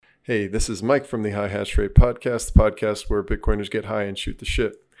Hey, this is Mike from the High Hash Rate Podcast, the podcast where Bitcoiners get high and shoot the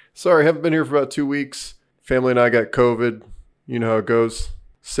shit. Sorry, I haven't been here for about 2 weeks. Family and I got COVID. You know how it goes.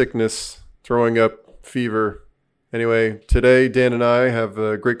 Sickness, throwing up, fever. Anyway, today Dan and I have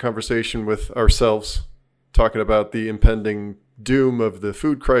a great conversation with ourselves, talking about the impending doom of the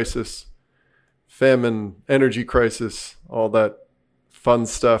food crisis, famine, energy crisis, all that fun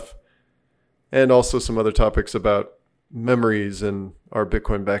stuff, and also some other topics about memories and our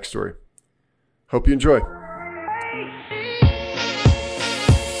Bitcoin backstory. Hope you enjoy.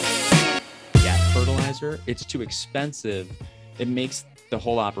 Yeah, fertilizer, it's too expensive. It makes the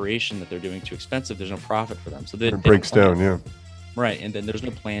whole operation that they're doing too expensive. There's no profit for them. So it breaks down, yeah. Right. And then there's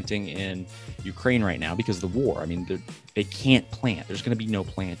no planting in Ukraine right now because of the war. I mean, they can't plant. There's going to be no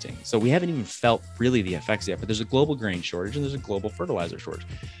planting. So we haven't even felt really the effects yet, but there's a global grain shortage and there's a global fertilizer shortage.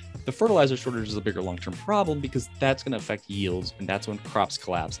 The fertilizer shortage is a bigger long-term problem because that's going to affect yields, and that's when crops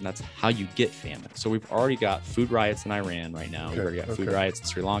collapse, and that's how you get famine. So we've already got food riots in Iran right now. We've already got food riots in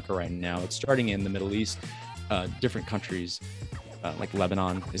Sri Lanka right now. It's starting in the Middle East. Different countries like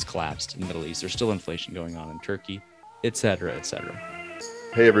Lebanon is collapsed in the Middle East. There's still inflation going on in Turkey, et cetera, et cetera.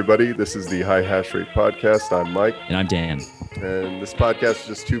 Hey, everybody. This is the High Hash Rate Podcast. I'm Mike. And I'm Dan. And this podcast is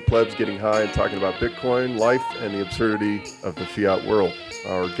just two plebs getting high and talking about Bitcoin, life, and the absurdity of the fiat world.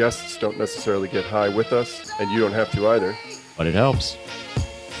 Our guests don't necessarily get high with us, and you don't have to either. But it helps.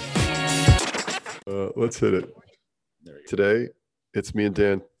 Let's hit it. Today, it's me and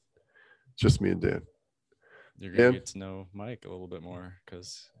Dan. Just me and Dan. You're going to get to know Mike a little bit more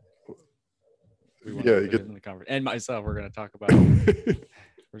because we want to get in the conversation. And myself, we're going to talk about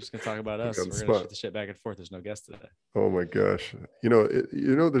we're just going to talk about us. We're going to shoot the shit back and forth. There's no guest today. Oh my gosh. You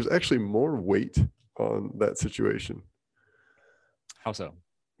know, there's actually more weight on that situation. How so?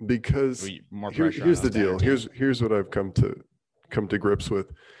 Because here's the deal. Here's what I've come to grips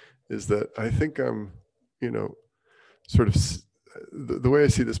with is that I think I'm, sort of the way I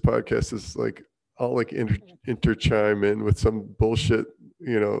see this podcast is like I'll like interchime in with some bullshit,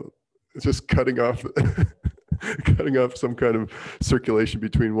 it's just cutting off some kind of circulation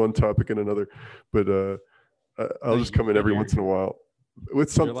between one topic and another. But I'll just come in every once in a while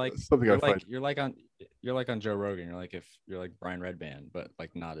with something I find. You're like on Joe Rogan. You're like Brian Redband, but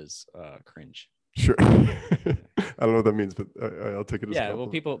like not as cringe. Sure. I don't know what that means, but I'll take it as well,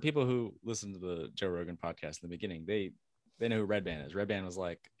 people who listen to the Joe Rogan podcast in the beginning, they know who Redband is. Redband was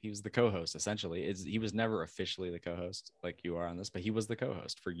he was the co-host essentially. He was never officially the co-host like you are on this, but he was the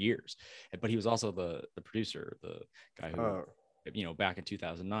co-host for years. But he was also the producer, the guy who back in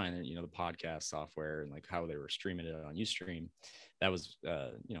 2009, and the podcast software and like how they were streaming it on Ustream, that was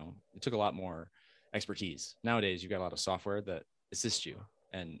it took a lot more expertise. Nowadays, you've got a lot of software that assists you,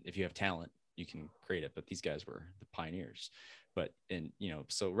 and if you have talent, you can create it. But these guys were the pioneers. But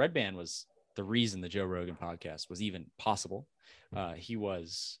so Redband was the reason the Joe Rogan podcast was even possible. He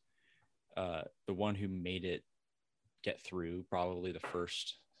was the one who made it get through probably the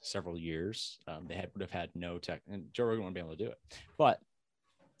first several years. They would have had no tech, and Joe Rogan wouldn't be able to do it. But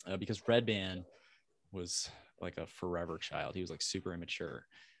because Redband was like a forever child, he was like super immature.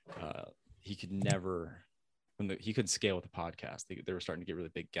 He could never, he couldn't scale with the podcast. They were starting to get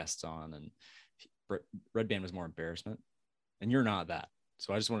really big guests on, and Redband was more embarrassment. And you're not that.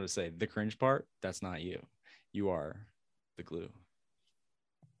 So I just wanted to say the cringe part, that's not you. You are the glue.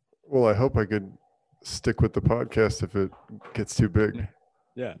 Well, I hope I could stick with the podcast if it gets too big.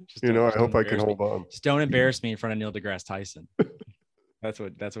 Yeah. I hope I can hold on. Just don't embarrass me in front of Neil deGrasse Tyson. That's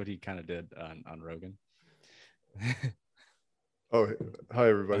what he kind of did on Rogan. Oh, hi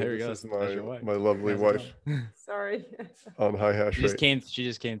everybody. Here this is my lovely wife. Sorry. On High Hash Rate. She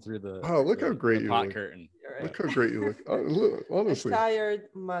just came through the look how great you pot look. Curtain. Right. Look how great you look. Honestly. A tired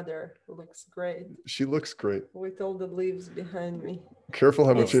mother looks great. She looks great. With all the leaves behind me. Careful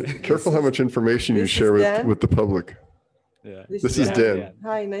how much information you share with the public. Yeah. This is Dan.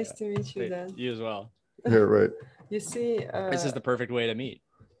 Hi, nice to meet you, Dan. You as well. Yeah, right. You see, this is the perfect way to meet.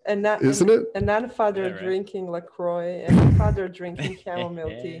 Isn't it? A non-father drinking LaCroix and a father drinking chamomile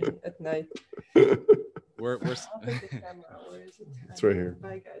tea at night. We're It's right here.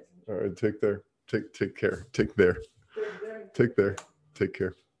 Bye, guys. All right, take care. Take care.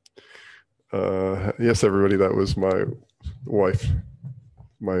 Yes, everybody, that was my wife,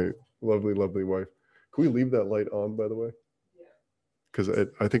 my lovely, lovely wife. Can we leave that light on, by the way? Yeah. Because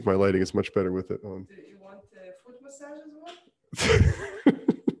I think my lighting is much better with it on. Do you want a foot massage as well?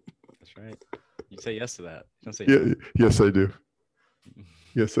 That's right. You say yes to that. You don't say no. Yes, I do.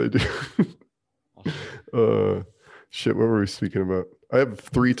 Yes, I do. Shit, what were we speaking about? I have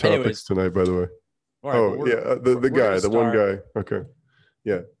 3 topics tonight, by the way. Right, the one guy. Okay.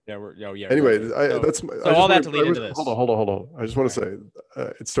 Yeah. Yeah, yeah. Anyway, Right. So, that's my, so all that to lead into this. Hold on. I just want to say,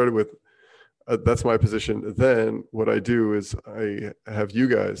 it started with, that's my position. Then what I do is I have you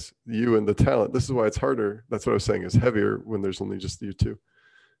guys, you and the talent. This is why it's harder. That's what I was saying is heavier when there's only just you two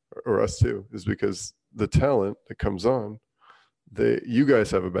or us two, is because the talent that comes on, you guys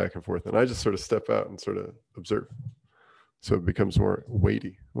have a back and forth, and I just sort of step out and sort of observe. So it becomes more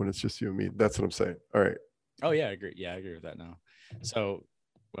weighty when it's just you and me. That's what I'm saying. All right. Oh yeah, I agree. Yeah, I agree with that now. So,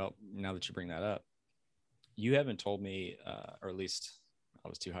 well, now that you bring that up, you haven't told me, or at least I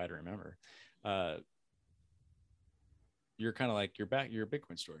was too high to remember. You're kind of like your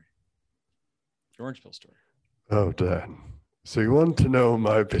Bitcoin story, your orange pill story. Oh, Dad. So you want to know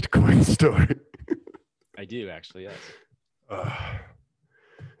my Bitcoin story? I do actually, yes.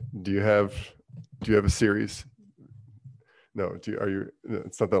 Do you have a series? No.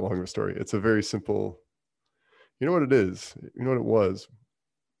 It's not that long of a story. It's a very simple. You know what it is? You know what it was?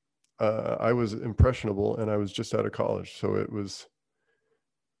 I was impressionable and I was just out of college. So it was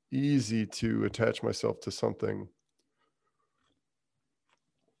easy to attach myself to something.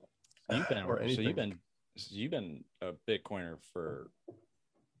 You've been a Bitcoiner for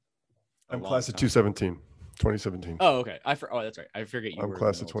I'm class of 2017. Oh, okay. Oh, that's right. I forget you I'm were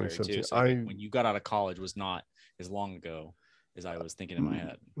class in of the military 2017. too. So when you got out of college was not as long ago as I was thinking in my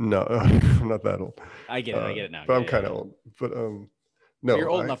head. No, I'm not that old. I get it now. But I'm kind of old. But no, you're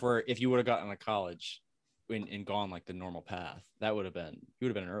old enough where if you would have gotten to college and gone like the normal path, you would have been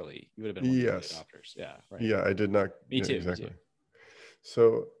one of the early adopters. Yeah, right. Yeah, I did not. Me too. Exactly. Me too.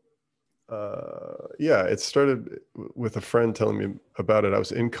 So, it started with a friend telling me about it. I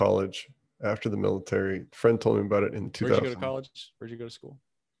was in college after the military. A friend told me about it in 2000. Where'd you go to college? Where'd you go to school?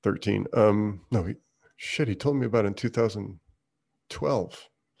 13. No, he told me about it in 2012.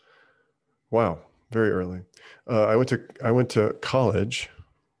 Wow, very early. I went to college.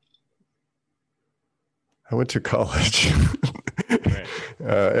 Right.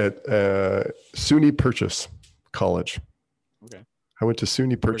 At SUNY Purchase College. Okay. I went to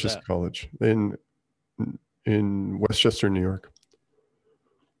SUNY Purchase College in Westchester, New York.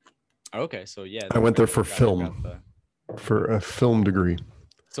 Okay, so yeah, I went there for film, for a film degree.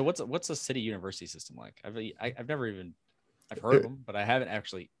 So what's a city university system like? I've heard of them, but I haven't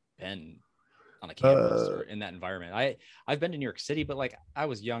actually been on a campus or in that environment. I've been to New York City, but like I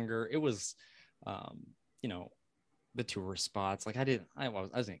was younger. It was, the tourist spots. Like I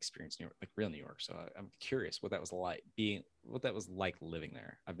wasn't experienced New York, like real New York. So I'm curious what that was like living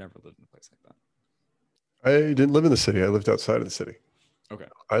there. I've never lived in a place like that. I didn't live in the city. I lived outside of the city. Okay.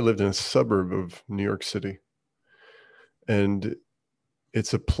 I lived in a suburb of New York City, and it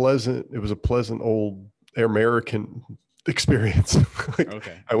was a pleasant old American experience.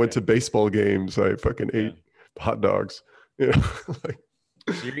 Okay. I went to baseball games. I fucking ate hot dogs.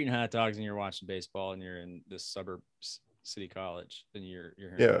 So you're eating hot dogs and you're watching baseball and you're in this suburb city college and you're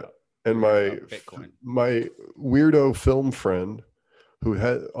and my weirdo film friend who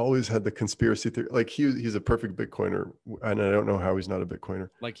always had the conspiracy theory, like he's a perfect Bitcoiner, and I don't know how he's not a Bitcoiner,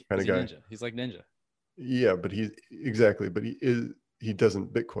 like kind of guy. Ninja. He's like Ninja. Yeah, but he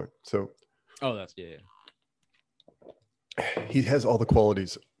doesn't Bitcoin. So that's he has all the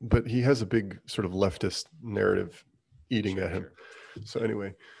qualities, but he has a big sort of leftist narrative eating at him. So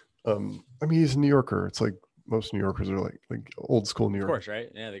anyway, he's a New Yorker. It's like most New Yorkers are like old school New York. Of course, right?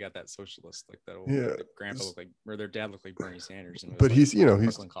 Yeah, they got that socialist, like that old like grandpa looked like, or their dad looked like Bernie Sanders. And but he's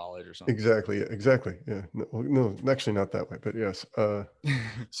Brooklyn College or something. Exactly. Yeah. No, actually not that way, but yes.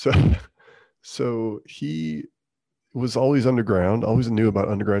 So he was always underground, always knew about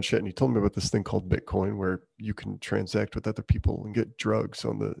underground shit. And he told me about this thing called Bitcoin, where you can transact with other people and get drugs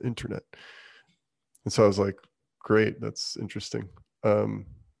on the internet. And so I was like, great, that's interesting.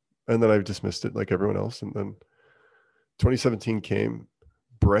 And then I dismissed it like everyone else. And then 2017 came.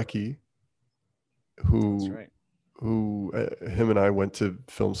 Brecky, who him and I went to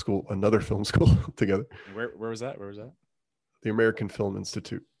another film school together. Where was that? The American Film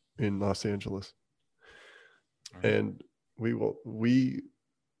Institute in Los Angeles. Right. And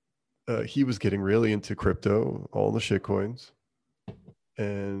he was getting really into crypto, all the shit coins,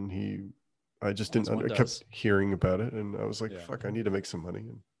 and I just I kept hearing about it, and I was like, fuck, I need to make some money.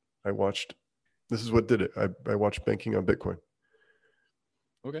 And I watched, this is what did it. I watched Banking on Bitcoin.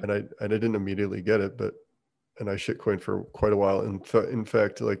 Okay. And I didn't immediately get it, and I shitcoined for quite a while. In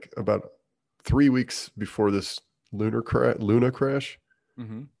fact, like about 3 weeks before this Luna crash,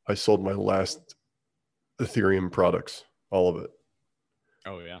 mm-hmm. I sold my last Ethereum products, all of it.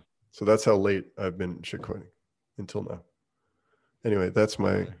 Oh yeah. So that's how late I've been shitcoining until now. Anyway, that's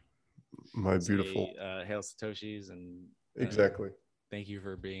my beautiful hail Satoshis and exactly. Thank you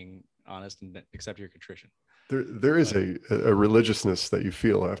for being honest and accept your contrition. There is a religiousness that you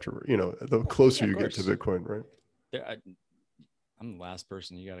feel after, the closer you get to course. Bitcoin, right? I'm the last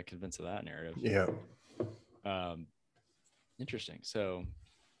person you got to convince of that narrative. Yeah. Interesting. So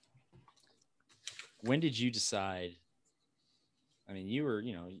when did you decide? I mean, you were,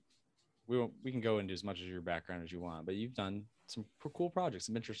 we can go into as much of your background as you want, but you've done some cool projects,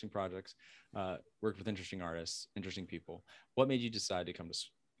 some interesting projects, worked with interesting artists, interesting people. What made you decide to come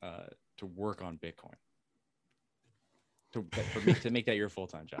to work on Bitcoin? To make that your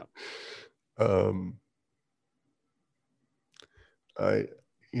full-time job?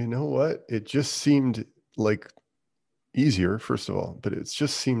 You know what? It just seemed like easier, first of all, but it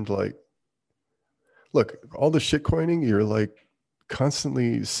just seemed like, look, all the shit coining, you're like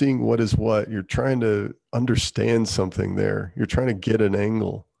constantly seeing what is what. You're trying to understand something there. You're trying to get an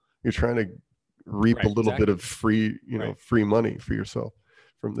angle. You're trying to reap a little bit of free, free money for yourself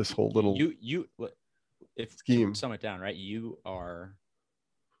from this whole little scheme. To sum it down, right? It's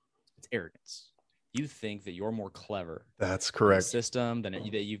arrogance. You think that you're more clever. That's correct. The system, that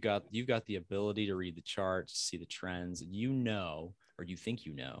you've got the ability to read the charts, see the trends, and or you think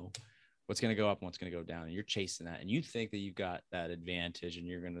what's going to go up and what's going to go down, and you're chasing that, and you think that you've got that advantage, and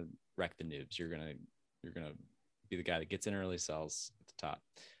you're going to wreck the noobs. You're going to be the guy that gets in early, sells at the top.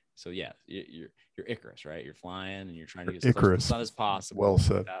 So yeah, you're Icarus, right? You're flying and you're trying to get as close to the sun as possible. Well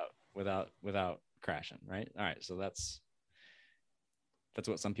said. Without crashing, right? All right, so that's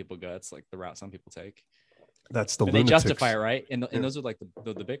what some people go. It's like the route some people take. That's the. But they justify it, right? And those are like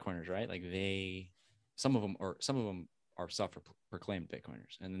the Bitcoiners, right? Like some of them are self-proclaimed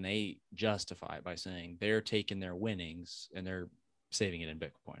Bitcoiners, and then they justify it by saying they're taking their winnings and they're saving it in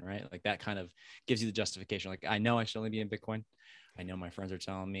Bitcoin, right? Like that kind of gives you the justification. Like, I know I should only be in Bitcoin. I know my friends are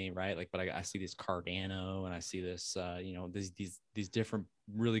telling me, right? Like, but I see this Cardano and I see this, these different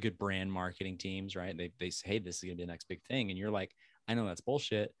really good brand marketing teams, right? They say, hey, this is gonna be the next big thing, and you're like, I know that's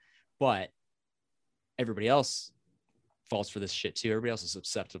bullshit, but everybody else falls for this shit too. Everybody else is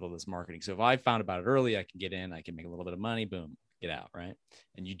susceptible to this marketing. So if I found about it early, I can get in, I can make a little bit of money, boom, get out, right?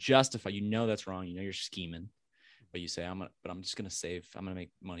 And you justify, that's wrong, you're scheming, but you say, I'm just gonna save, I'm gonna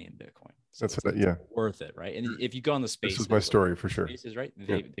make money in Bitcoin. So it's worth it, right? And if you go on the space, this is my story for sure. Spaces, right?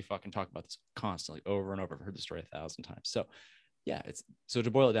 They fucking talk about this constantly, over and over. I've heard the story 1,000 times. So yeah, so to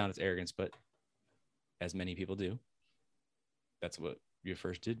boil it down, it's arrogance, but as many people do, that's what you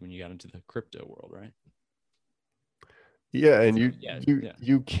first did when you got into the crypto world, right? Yeah, and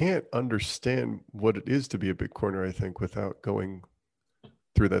you can't understand what it is to be a Bitcoiner, I think, without going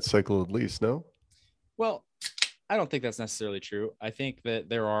through that cycle at least, no? Well, I don't think that's necessarily true. I think that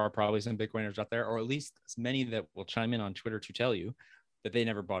there are probably some Bitcoiners out there, or at least as many that will chime in on Twitter to tell you that they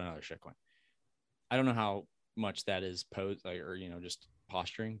never bought another shitcoin. I don't know how much that is posed, or just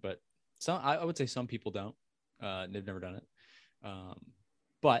posturing, but I would say some people don't. They've never done it.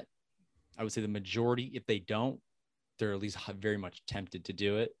 But I would say the majority, if they don't, they're at least very much tempted to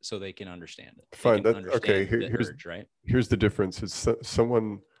do it so they can understand it. Fine. Here's the difference. It's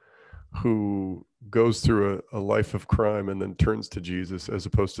someone who goes through a life of crime and then turns to Jesus, as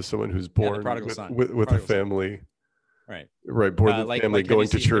opposed to someone who's born with a family. Right. Born with a family, going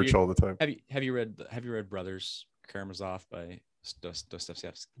to church all the time. Have you read Brothers Karamazov by Dostoevsky?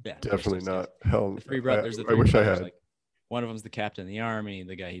 Yeah, definitely not. Hell, I wish I had. One of them's the captain of the army.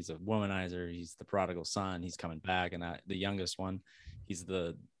 The guy, he's a womanizer. He's the prodigal son. He's coming back. And the youngest one, he's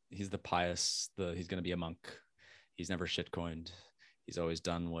the pious. He's going to be a monk. He's never shitcoined. He's always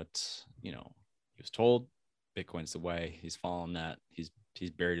done what he was told. Bitcoin's the way. He's following that. He's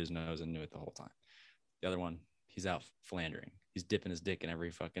buried his nose and knew it the whole time. The other one, he's out philandering. He's dipping his dick in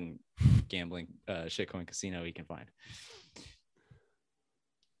every fucking gambling shitcoin casino he can find.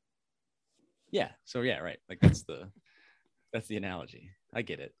 Yeah. So yeah, right. Like that's the analogy. I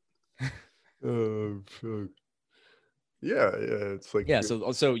get it. Oh, fuck. Yeah. It's like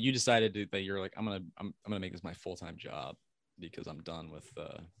So you decided that you're like, I'm gonna make this my full-time job because I'm done with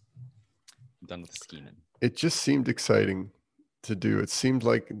the scheming. It just seemed exciting to do. It seemed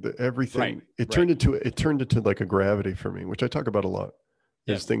like everything. It turned into like a gravity for me, which I talk about a lot.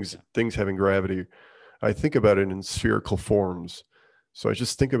 There's things having gravity. I think about it in spherical forms. So I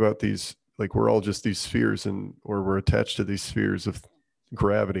just think about these, like we're all just these spheres, or we're attached to these spheres of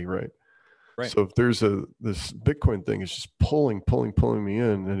gravity, right? So if there's this Bitcoin thing, it's just pulling me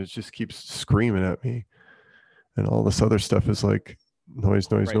in, and it just keeps screaming at me, and all this other stuff is like noise.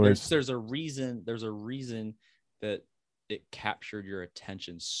 There's a reason that it captured your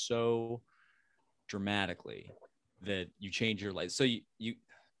attention so dramatically that you change your life. So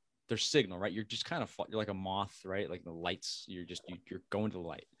their signal, right? You're just kind of, you're like a moth, right? Like the lights, you're going to the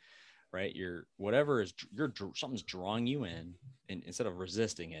light, right? You're whatever is, something's drawing you in, and instead of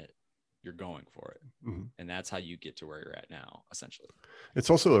resisting it, you're going for it. Mhm. And that's how you get to where you're at now, essentially. It's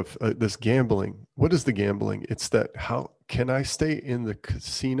also this gambling. What is the gambling? It's that, how can I stay in the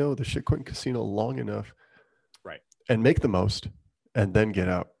casino, the shitcoin casino, long enough, Right, and make the most, and then get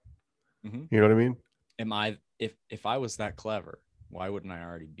out? mm-hmm. You know what I mean? If I was that clever, why wouldn't I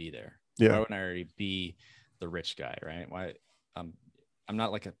already be there? Yeah. Why wouldn't I already be the rich guy, right? Why? I'm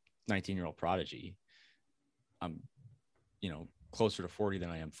not like a 19-year-old prodigy. I'm, closer to 40 than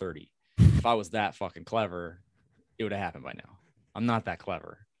I am 30. If I was that fucking clever, it would have happened by now. I'm not that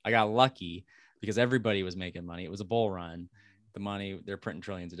clever. I got lucky because everybody was making money. It was a bull run. The money, they're printing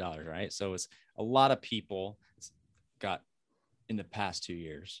trillions of dollars, right? So it's a lot of people got, in the past 2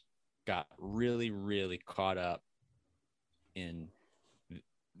 years, got really, really caught up in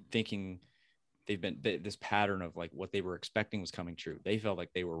thinking this pattern of like what they were expecting was coming true. They felt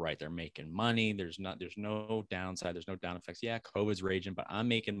like they were right. They're making money. There's no downside. There's no down effects. Yeah, COVID's raging, but I'm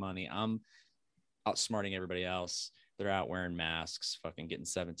making money. I'm outsmarting everybody else. They're out wearing masks, fucking getting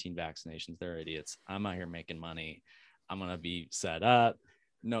 17 vaccinations. They're idiots. I'm out here making money. I'm going to be set up.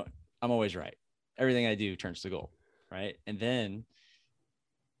 No, I'm always right. Everything I do turns to gold, right? And then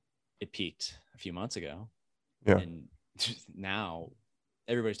it peaked a few months ago. Yeah. And now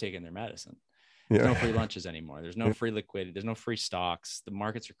everybody's taking their medicine. Yeah. There's no free lunches anymore. There's no free liquidity. There's no free stocks. The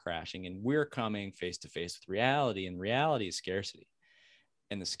markets are crashing, and we're coming face to face with reality. And reality is scarcity.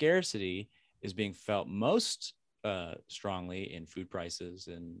 And the scarcity is being felt most strongly in food prices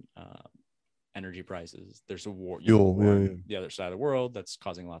and energy prices. There's a war, the other side of the world that's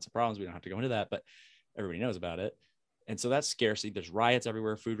causing lots of problems. We don't have to go into that, but everybody knows about it. And so that's scarcity. There's riots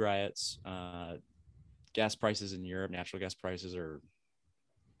everywhere, food riots, gas prices in Europe, natural gas prices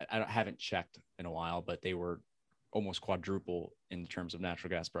haven't checked in a while, but they were almost quadruple in terms of natural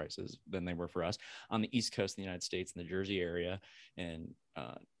gas prices than they were for us. On the East Coast of the United States, in the Jersey area and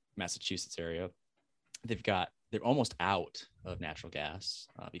Massachusetts area, they're almost out of natural gas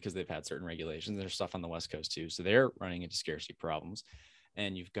because they've had certain regulations. There's stuff on the West Coast too. So they're running into scarcity problems.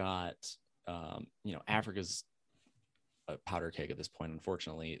 And you've got, Africa's a powder keg at this point,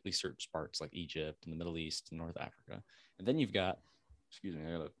 unfortunately, at least certain parts like Egypt and the Middle East and North Africa. And then you've got, excuse me,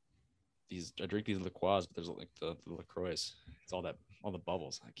 I drink these liqueurs, but there's like the LaCroix. It's all the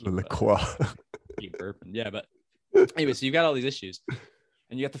bubbles. I keep, keep burping. Yeah, but anyway, so you've got all these issues,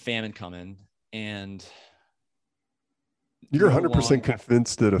 and you got the famine coming, and you're 100%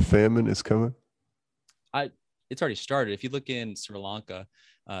 convinced that a famine is coming? It's already started. If you look in Sri Lanka,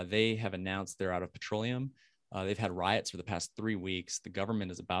 they have announced they're out of petroleum. They've had riots for the past 3 weeks. The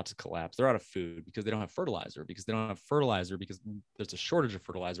government is about to collapse. They're out of food because they don't have fertilizer, because there's a shortage of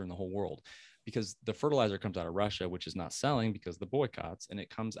fertilizer in the whole world, because the fertilizer comes out of Russia, which is not selling because of the boycotts, and it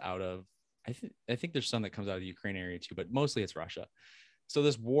comes out of, I think there's some that comes out of the Ukraine area too, but mostly it's Russia. So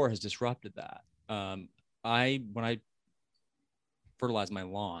this war has disrupted that. When I fertilize my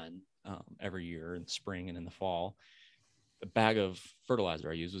lawn every year in the spring and in the fall, the bag of fertilizer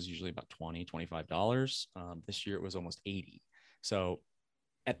I use was usually about $20, $25. This year it was almost $80. So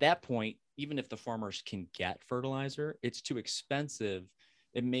at that point, even if the farmers can get fertilizer, it's too expensive.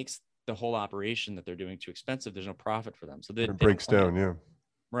 It makes the whole operation that they're doing too expensive. There's no profit for them. So it breaks down. Yeah.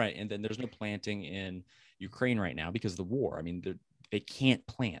 Right. And then there's no planting in Ukraine right now because of the war. I mean, they can't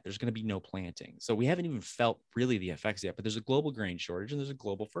plant. There's going to be no planting. So we haven't even felt really the effects yet, but there's a global grain shortage and there's a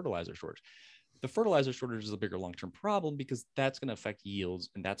global fertilizer shortage. The fertilizer shortage is a bigger long-term problem because that's going to affect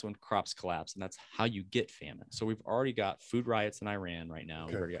yields, and that's when crops collapse, and that's how you get famine. So we've already got food riots in Iran right now.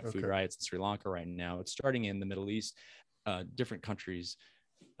 We've already got food riots in Sri Lanka right now. It's starting in the Middle East. Different countries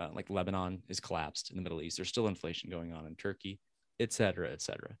like Lebanon is collapsed in the Middle East. There's still inflation going on in Turkey, et cetera, et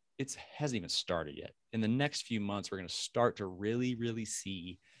cetera. It hasn't even started yet. In the next few months, we're going to start to really, really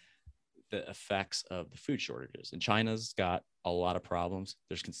see the effects of the food shortages. And China's got a lot of problems.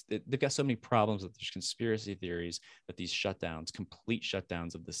 They've got so many problems that there's conspiracy theories that these shutdowns, complete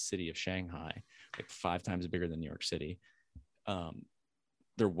shutdowns of the city of Shanghai, like 5 times bigger than New York City,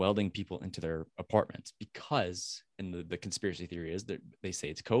 they're welding people into their apartments because, and the conspiracy theory is that they say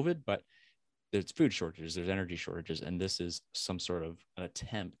it's COVID, but there's food shortages, there's energy shortages, and this is some sort of an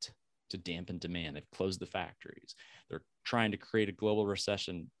attempt to dampen demand. They've closed the factories. They're trying to create a global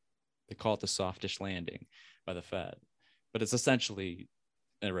recession. They call it the softish landing by the Fed, but it's essentially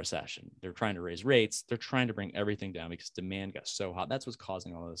a recession. They're trying to raise rates. They're trying to bring everything down because demand got so hot. That's what's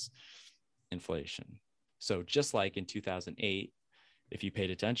causing all this inflation. So just like in 2008, if you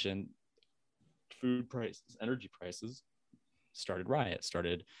paid attention, food prices, energy prices started riots,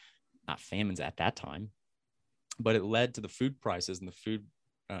 started not famines at that time, but it led to the food prices and the food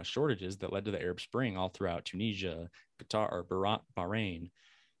shortages that led to the Arab Spring all throughout Tunisia, Qatar, or Bahrain,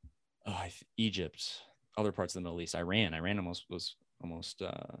 Egypt, other parts of the Middle East, Iran. Iran was almost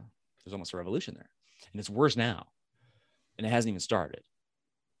there's almost a revolution there, and it's worse now, and it hasn't even started.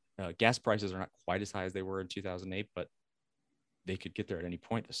 Gas prices are not quite as high as they were in 2008, but they could get there at any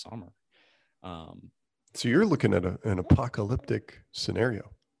point this summer. So you're looking at an apocalyptic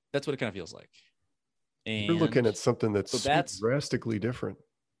scenario. That's what it kind of feels like. And you're looking at something that's so drastically different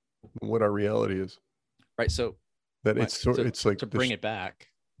than what our reality is. Right. So that it's like to bring it back.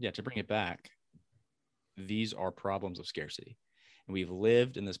 Yeah. To bring it back. These are problems of scarcity. And we've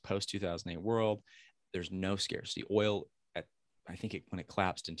lived in this post 2008 world. There's no scarcity. Oil I think when it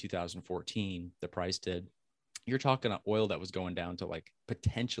collapsed in 2014, the price did. You're talking about oil that was going down to like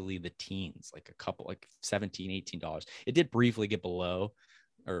potentially the teens, like $17, $18. It did briefly get below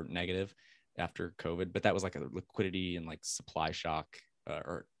or negative after COVID, but that was like a liquidity and like supply shock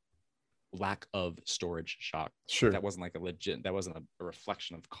or lack of storage shock. Sure. That wasn't like that wasn't a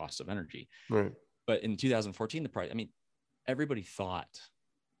reflection of the cost of energy. Right. But in 2014, the price, everybody thought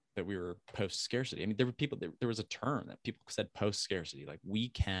that we were post scarcity. There were people, there was a term that people said post scarcity, like we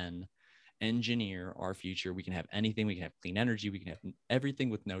can engineer our future. We can have anything. We can have clean energy. We can have everything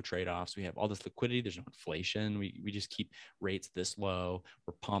with no trade-offs. We have all this liquidity. There's no inflation. We just keep rates this low.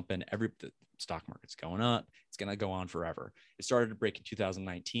 We're pumping the stock market's going up. It's going to go on forever. It started to break in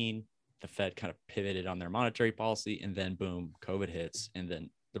 2019. The Fed kind of pivoted on their monetary policy, and then boom, COVID hits, and then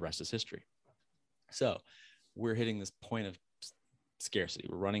the rest is history. So we're hitting this point of scarcity.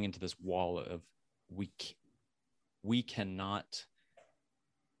 We're running into this wall of we cannot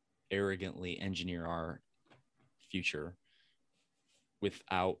arrogantly engineer our future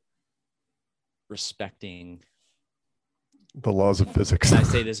without respecting the laws of physics. And I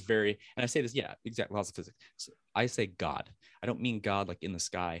say this yeah, exactly, laws of physics. So I say God. I don't mean God like in the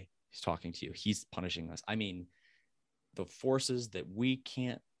sky. He's talking to you. He's punishing us. I mean the forces that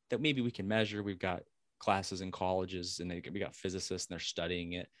maybe we can measure. We've got classes in colleges, and we got physicists, and they're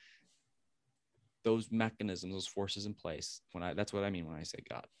studying it. Those mechanisms, those forces in place. That's what I mean when I say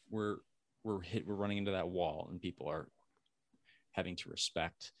God. We're running into that wall, and people are having to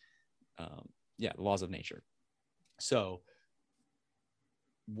respect, the laws of nature. So,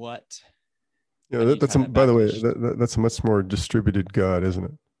 what? Yeah, by the way, that's a much more distributed God, isn't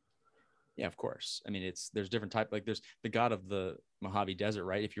it? Yeah, of course. There's different type. Like there's the God of the Mojave Desert,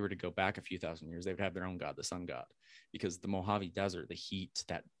 right? If you were to go back a few thousand years, they would have their own God, the sun god, because the Mojave Desert, the heat,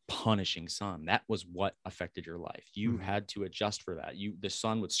 that punishing sun, that was what affected your life. You had to adjust for that. The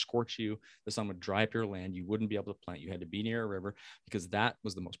sun would scorch you. The sun would dry up your land. You wouldn't be able to plant. You had to be near a river because that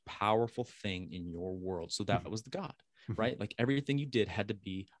was the most powerful thing in your world. So that was the God, right? Like everything you did had to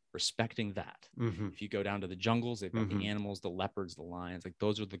be respecting that. If you go down to the jungles, they've got the animals, the leopards, the lions, like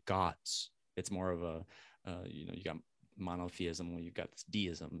those are the gods. It's more of a, you got monotheism when you've got this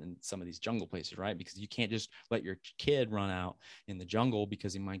deism in some of these jungle places, right? Because you can't just let your kid run out in the jungle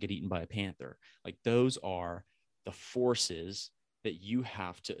because he might get eaten by a panther. Like those are the forces that you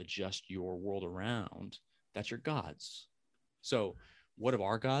have to adjust your world around. That's your gods. So what of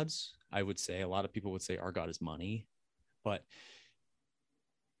our gods? I would say a lot of people would say our God is money, but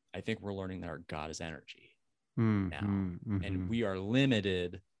I think we're learning that our God is energy now. And we are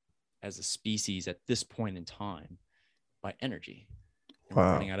limited as a species at this point in time by energy. And we're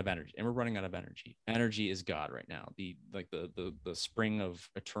running out of energy. Energy is God right now. The spring of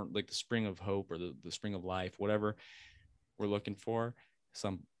like the spring of hope or the spring of life, whatever we're looking for.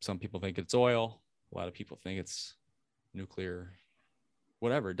 Some people think it's oil. A lot of people think it's nuclear,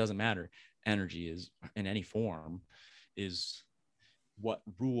 whatever. It doesn't matter. Energy is in any form is what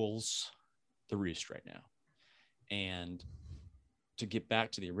rules the roost right now. And to get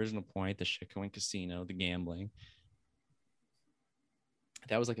back to the original point, the shitcoin casino, the gambling,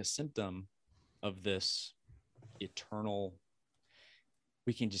 that was like a symptom of this eternal,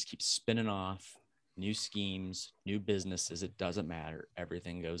 we can just keep spinning off new schemes, new businesses. It doesn't matter.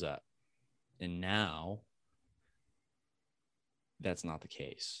 Everything goes up. And now that's not the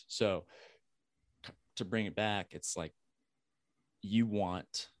case. So to bring it back, it's like you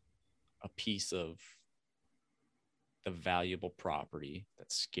want a piece of the valuable property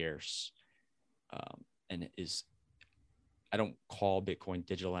that's scarce, and I don't call Bitcoin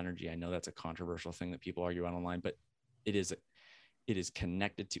digital energy. I know that's a controversial thing that people argue on online, but it is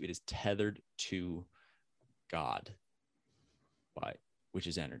tethered to God, which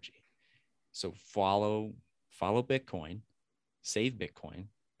is energy. So follow Bitcoin, save Bitcoin,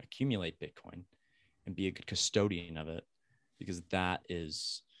 accumulate Bitcoin, and be a good custodian of it, because that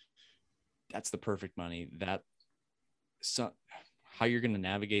is that's the perfect money. So how you're going to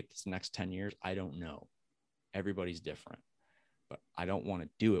navigate this next 10 years, I don't know. Everybody's different, but I don't want to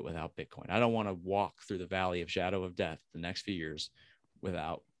do it without Bitcoin. I don't want to walk through the valley of shadow of death the next few years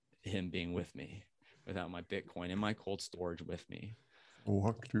without him being with me, without my Bitcoin and my cold storage with me.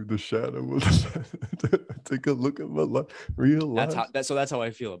 Walk through the shadow of take a look at my life. Realize. That's how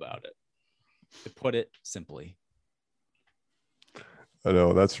I feel about it. To put it simply. I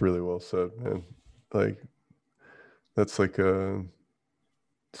know, that's really well said, man. Like, that's like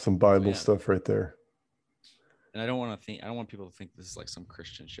some Bible stuff right there. And I don't want people to think this is like some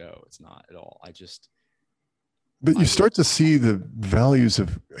Christian show. It's not at all. But you start to see the values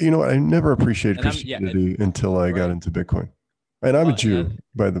of, I never appreciated Christianity until I got into Bitcoin. And I'm a Jew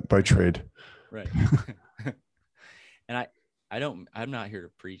by trade. Right. And I'm not here to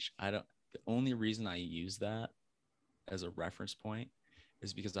preach. The only reason I use that as a reference point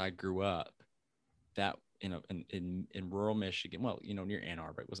is because I grew up in rural Michigan. Well, near Ann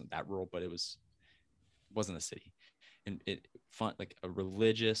Arbor. It wasn't that rural, but it wasn't a city. And like a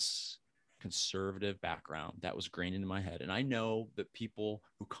religious conservative background that was grained into my head. And I know that people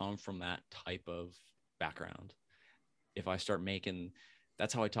who come from that type of background, if I start making,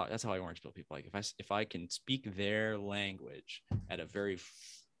 that's how I talk. That's how I orange pill people. Like if I can speak their language at a very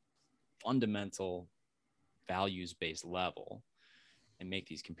fundamental values-based level and make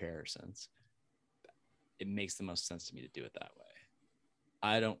these comparisons, it makes the most sense to me to do it that way.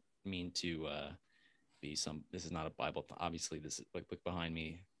 I don't mean to this is not a Bible. Obviously, this is like, look behind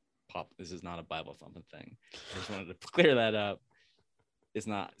me. This is not a Bible thumping thing. I just wanted to clear that up. It's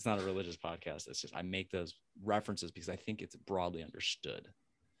not a religious podcast. It's just I make those references because I think it's broadly understood.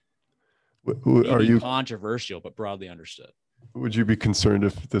 Are you controversial, but broadly understood? Would you be concerned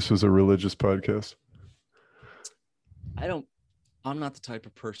if this was a religious podcast? I'm not the type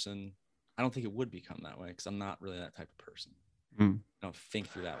of person. I don't think it would become that way because I'm not really that type of person. I don't think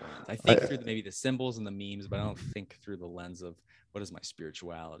through that lens. I think through maybe the symbols and the memes, but I don't think through the lens of what is my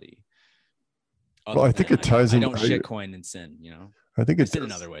spirituality. Well, I think it ties in. I don't shitcoin and sin, I think it's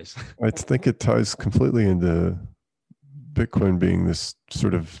in other ways. I think it ties completely into Bitcoin being this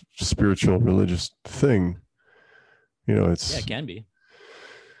sort of spiritual religious thing. It can be.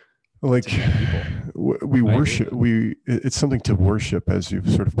 Like we worship, it's something to worship, as you've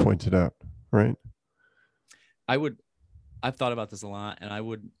sort of pointed out, right? I've thought about this a lot, and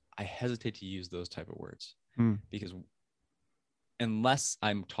I hesitate to use those type of words because unless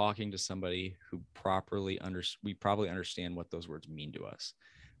I'm talking to somebody who we probably understand what those words mean to us.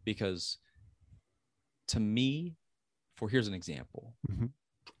 Because to me, here's an example.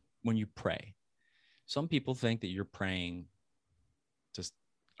 When you pray, some people think that you're praying to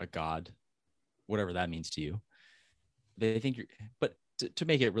a God, whatever that means to you. They think but to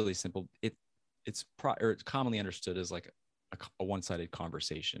make it really simple, it's commonly understood as like a one-sided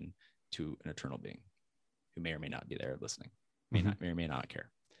conversation to an eternal being who may or may not be there listening, may or may not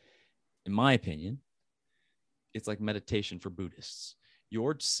care. In my opinion, it's like meditation for Buddhists.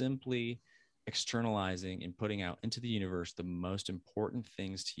 You're simply externalizing and putting out into the universe the most important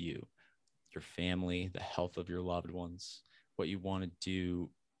things to you: your family, the health of your loved ones, what you want to do,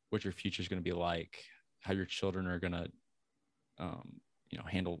 what your future is going to be like, how your children are going to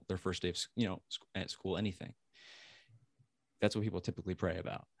handle their first day of at school, anything. That's what people typically pray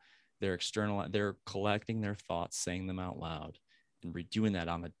about. They're collecting their thoughts, saying them out loud, and redoing that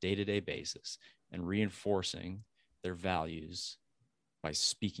on a day-to-day basis and reinforcing their values by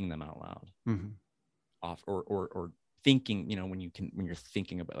speaking them out loud. Off or thinking, when you're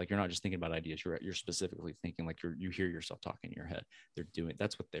thinking about, like, you're not just thinking about ideas, you're specifically thinking, like you hear yourself talking in your head.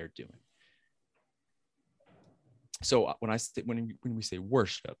 That's what they're doing. So when we say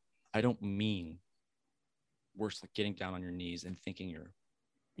worship, I don't mean worship like getting down on your knees and thinking you're,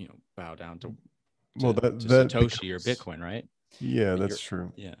 bow down to Satoshi or Bitcoin, right? Yeah, that's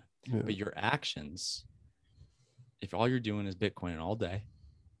true. Yeah. But your actions, if all you're doing is Bitcoin all day,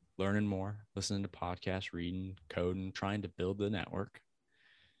 learning more, listening to podcasts, reading, coding, trying to build the network,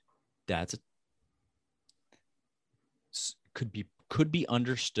 could be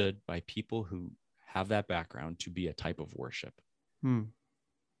understood by people who have that background to be a type of worship.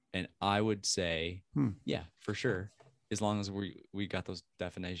 And I would say, yeah, for sure, as long as we got those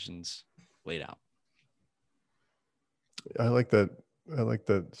definitions laid out. I like that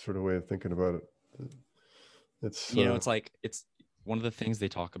sort of way of thinking about it. It's it's one of the things they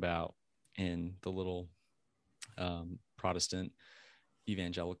talk about in the little Protestant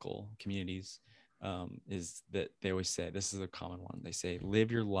evangelical communities, is that they always say, this is a common one, they say,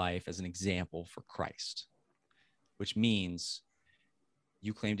 live your life as an example for Christ, which means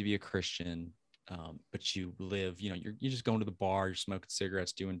you claim to be a Christian, but you live, you're just going to the bar, you're smoking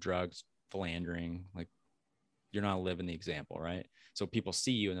cigarettes, doing drugs, philandering. Like, you're not living the example, right? So people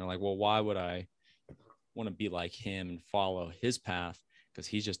see you and they're like, well, why would I want to be like him and follow his path? Because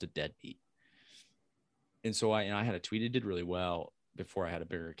he's just a deadbeat. And so I had a tweet. It did really well before I had a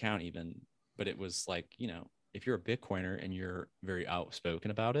bigger account even, but it was like, if you're a Bitcoiner and you're very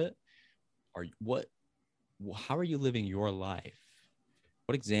outspoken about it, how are you living your life?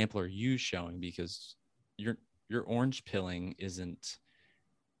 What example are you showing? Because your orange pilling isn't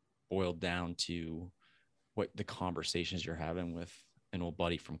boiled down to what the conversations you're having with an old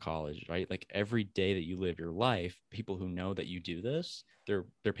buddy from college, right? Like, every day that you live your life, people who know that you do this, they're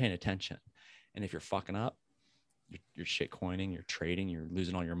paying attention. And if you're fucking up, you're shit coining, you're trading, you're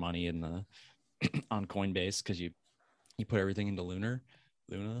losing all your money on Coinbase because you put everything into Luna,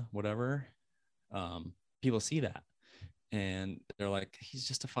 whatever. People see that and they're like, he's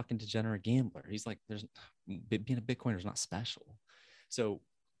just a fucking degenerate gambler. He's like, being a Bitcoiner is not special. So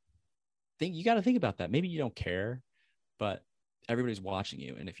you got to think about that. Maybe you don't care, but everybody's watching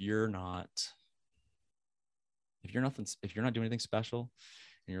you. And if you're not doing anything special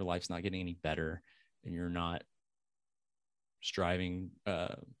and your life's not getting any better and you're not striving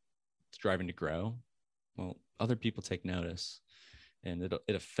to grow, well, other people take notice, and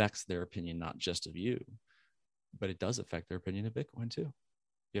it affects their opinion, not just of you, but it does affect their opinion of Bitcoin too.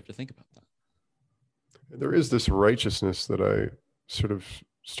 You have to think about that. There is this righteousness that I sort of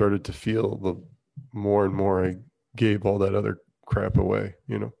started to feel the more and more I gave all that other crap away,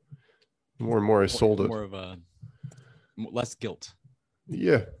 the more and more I sold it. More of a less guilt.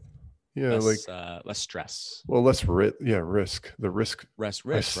 Yeah. Yeah. Less stress. Well, less risk. The risk.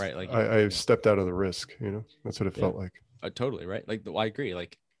 Right. Like, I stepped out of the risk, that's what it felt like. Totally. Right. Like, I agree.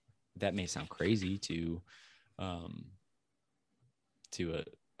 Like, that may sound crazy to a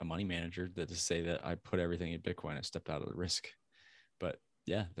money manager to say that I put everything in Bitcoin, I stepped out of the risk. But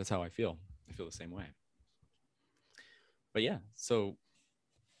yeah, that's how I feel. I feel the same way. But yeah, so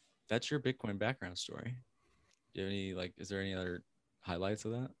that's your Bitcoin background story. Do you have any, is there any other highlights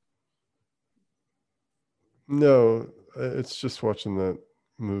of that? No, it's just watching that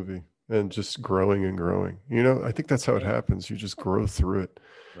movie and just growing and growing. I think that's how it happens. You just grow through it.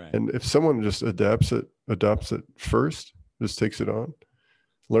 Right. And if someone just adopts it first, just takes it on,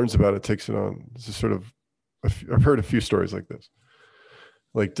 learns about it, takes it on. This is sort of, I've heard a few stories like this,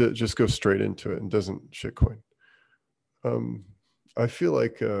 like to just go straight into it and doesn't shitcoin. I feel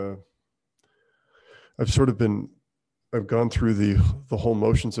like I've gone through the whole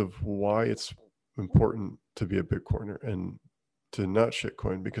motions of why it's important to be a Bitcoiner and to not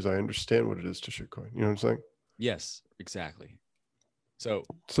shitcoin, because I understand what it is to shitcoin. You know what I'm saying? Yes, exactly. So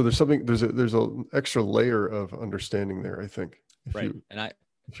there's an extra layer of understanding there, I think. If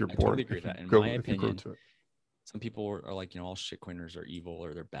you're born, totally agree with that. In my opinion, some people are like, all shitcoiners are evil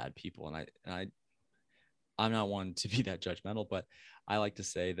or they're bad people. And I'm not one to be that judgmental, but I like to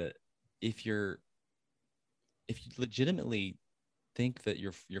say that if you legitimately think that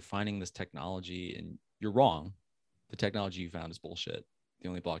you're finding this technology and you're wrong, the technology you found is bullshit. The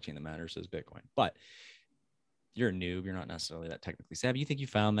only blockchain that matters is Bitcoin. But you're a noob. You're not necessarily that technically savvy. You think you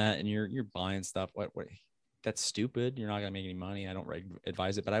found that and you're buying stuff. What? That's stupid. You're not going to make any money. I don't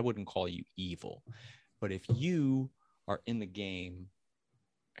advise it, but I wouldn't call you evil. But if you are in the game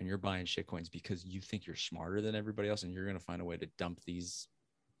and you're buying shitcoins because you think you're smarter than everybody else and you're going to find a way to dump these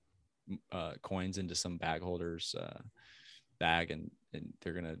coins into some bag holder's bag and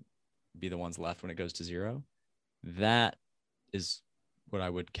they're going to be the ones left when it goes to zero, that is what I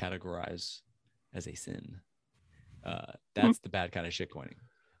would categorize as a sin. That's the bad kind of shitcoining.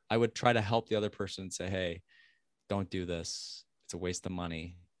 I would try to help the other person and say, hey, don't do this. It's a waste of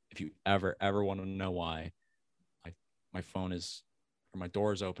money. If you ever want to know why, my phone is, or my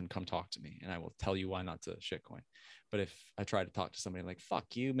door is open, come talk to me and I will tell you why not to shitcoin. But if I try to talk to somebody like,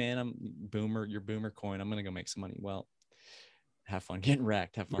 fuck you, man, you're boomer coin, I'm going to go make some money. Well, have fun getting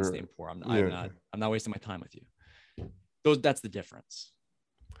wrecked. Have fun staying poor. I'm not wasting my time with you. That's the difference.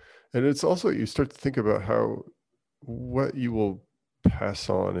 And it's also, you start to think about what you will pass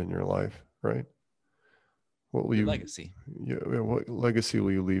on in your life, right? What will legacy? Yeah. What legacy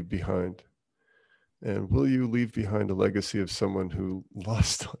will you leave behind? And will you leave behind a legacy of someone who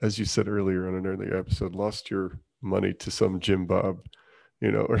lost, as you said earlier on an earlier episode, lost your money to some Jim Bob,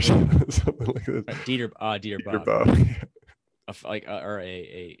 or something like that. Dieter Bob. Or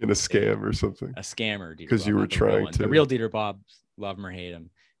in a scam or something. A scammer, because you were trying to. The real Dieter Bob, love him or hate him,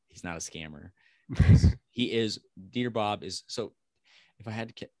 he's not a scammer. He is. Dieter Bob is. So, if I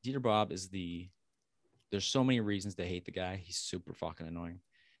had to, Dieter Bob is the there's so many reasons to hate the guy. He's super fucking annoying,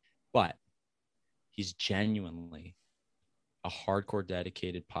 but he's genuinely a hardcore,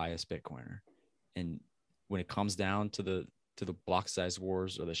 dedicated, pious Bitcoiner. And when it comes down to the block size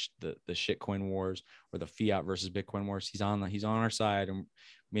wars or the shitcoin wars or the fiat versus Bitcoin wars, he's on our side. And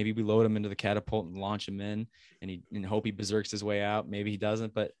maybe we load him into the catapult and launch him in, and hope he berserks his way out. Maybe he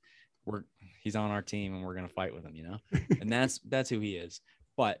doesn't, but he's on our team and we're gonna fight with him, you know. And that's who he is.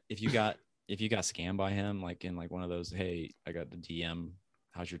 But if you got scammed by him, like in like one of those, hey, I got the DM,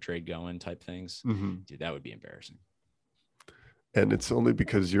 how's your trade going type things, dude, that would be embarrassing. And it's only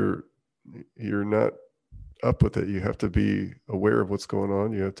because you're not up with it. You have to be aware of what's going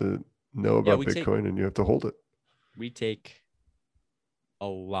on. You have to know about Bitcoin, and you have to hold it. We take a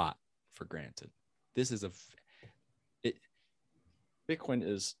lot for granted. This is Bitcoin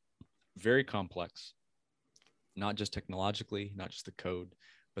is very complex, not just technologically, not just the code,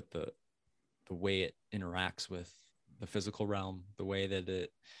 but the way it interacts with the physical realm, the way that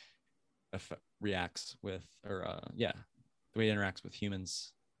it reacts with, the way it interacts with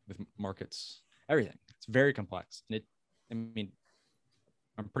humans, with markets, everything. It's very complex. And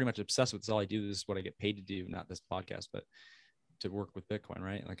I'm pretty much obsessed with this. All I do, this is what I get paid to do, not this podcast, but to work with Bitcoin,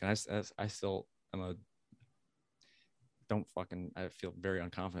 right? Like I still am I feel very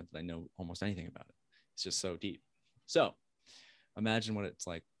unconfident that I know almost anything about it. It's just so deep. So imagine what it's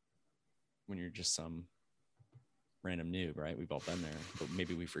like when you're just some random noob, right? We've all been there, but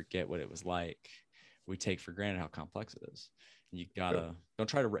maybe we forget what it was like. We take for granted how complex it is. You gotta don't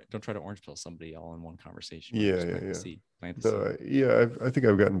try to orange pill somebody all in one conversation. Plant the seed. I think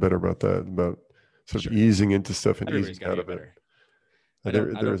I've gotten better about that, about sort of easing into stuff and easing out of it.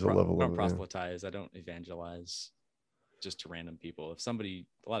 There is a level of it. I don't proselytize. I don't evangelize just to random people. A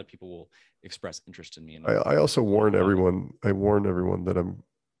lot of people will express interest in me. And I also warn everyone. I warn everyone that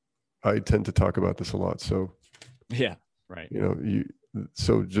I tend to talk about this a lot. So yeah, right. You know,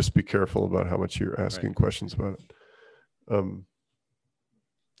 so just be careful about how much you're asking questions about it.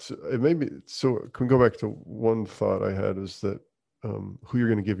 So it made me, so can we go back to one thought I had, is that who you're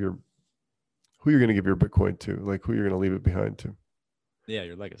going to give your Bitcoin to, like who you're going to leave it behind to. Yeah,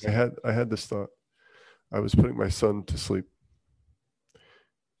 your legacy. I had this thought. I was putting my son to sleep,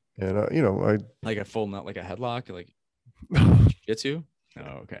 and I like a full nut, like a headlock, like jitsu.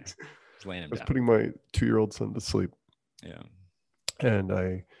 Oh, okay. Just laying him down. I was putting my 2-year-old son to sleep. Yeah.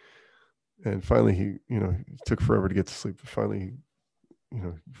 And finally he, it took forever to get to sleep. But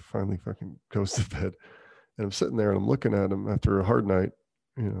finally fucking goes to bed, and I'm sitting there and I'm looking at him after a hard night.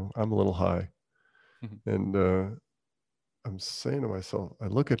 I'm a little high, and I'm saying to myself, I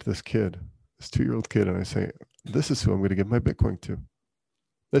look at this 2-year-old kid, and I say, this is who I'm going to give my Bitcoin to.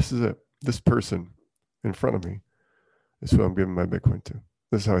 This is it. This person in front of me is who I'm giving my Bitcoin to.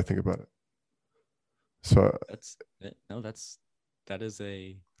 This is how I think about it. So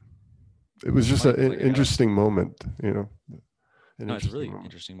it was just an interesting moment, No, it's a really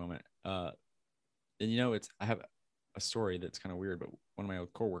interesting moment. And I have a story that's kind of weird, but one of my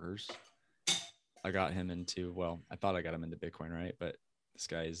old coworkers, I got him into, I thought I got him into Bitcoin, right? But this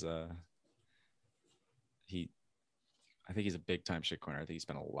guy's I think he's a big time shitcoiner. I think he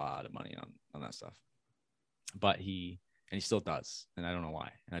spent a lot of money on that stuff. But he still does, and I don't know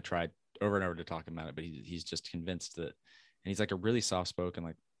why. And I tried over and over to talk him about it, but he's just convinced that, and he's like a really soft spoken,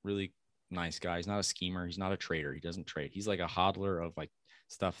 like really nice guy. He's not a schemer. He's not a trader. He doesn't trade. He's like a hodler of like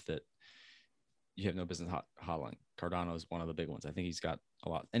stuff that you have no business hodling. Cardano is one of the big ones. I think he's got a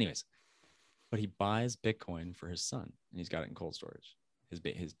lot. Anyways, but he buys Bitcoin for his son, and he's got it in cold storage.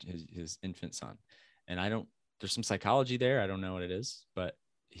 His infant son, and there's some psychology there. I don't know what it is, but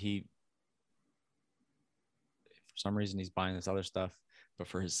for some reason he's buying this other stuff, but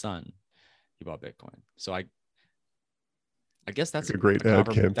for his son, he bought Bitcoin. So I guess that's a great ad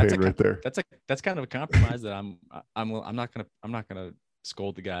campaign right there. That's kind of a compromise that I'm not gonna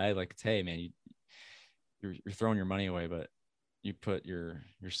scold the guy like, hey man, you're throwing your money away, but you put your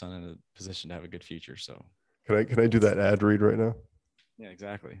son in a position to have a good future. So can I do that ad read right now? Yeah,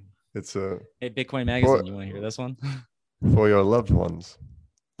 exactly. It's hey, Bitcoin Magazine. You want to hear this one? For your loved ones,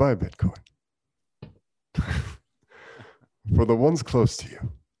 buy Bitcoin. For the ones close to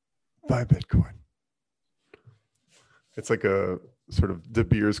you, buy Bitcoin. It's like a sort of De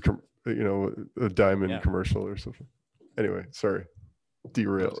Beers, a diamond commercial or something. Anyway, sorry,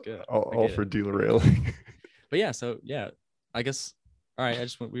 derail. All for derailing. But I guess. All right,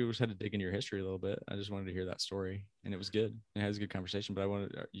 we just had to dig into your history a little bit. I just wanted to hear that story, and it was good. It was a good conversation. But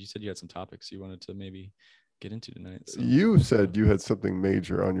you said you had some topics you wanted to maybe get into tonight. So. You said you had something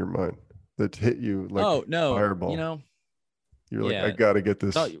major on your mind that hit you like fireball. You're like, Yeah. I gotta get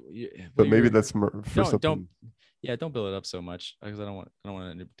this. Well, But maybe you're- that's for something. don't build it up so much because I don't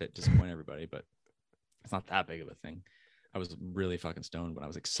want to disappoint everybody, but it's not that big of a thing. I was really fucking stoned when I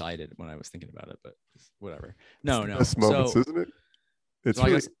was excited when I was thinking about it, but whatever. No. Best moments, isn't it? It's so I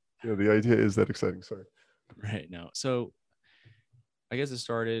really, guess, the idea is that exciting. Sorry. right. No. So I guess it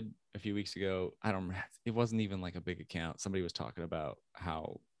started a few weeks ago. I don't remember. It wasn't even like a big account. Somebody was talking about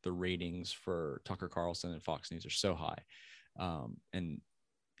how the ratings for Tucker Carlson and Fox News are so high. And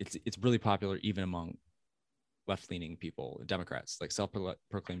it's really popular even among left-leaning people, Democrats, like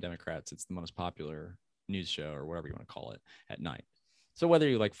self-proclaimed Democrats. It's the most popular news show or whatever you want to call it at night. So whether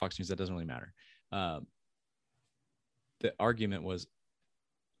you like Fox News, that doesn't really matter. The argument was,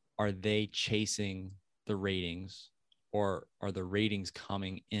 are they chasing the ratings, or are the ratings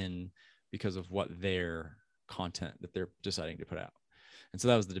coming in because of what their content that they're deciding to put out? And so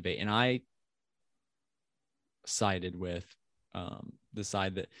that was the debate. And I sided with the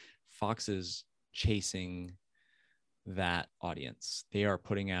side that Fox is chasing that audience. They are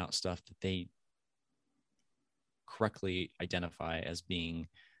putting out stuff that they correctly identify as being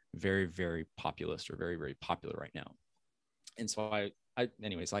very, very populist or very, very popular right now. And so I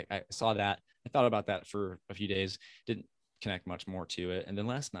saw that. I thought about that for a few days, didn't connect much more to it. And then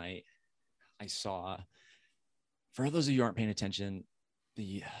last night I saw, for those of you who aren't paying attention,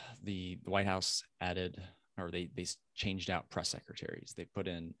 the White House added, or they changed out press secretaries. They put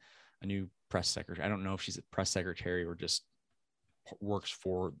in a new press secretary. I don't know if she's a press secretary or just works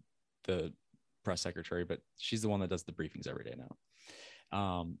for the press secretary, but she's the one that does the briefings every day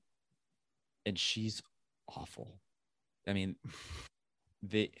now. And she's awful. I mean,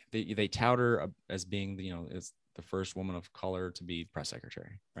 they tout her as being as the first woman of color to be press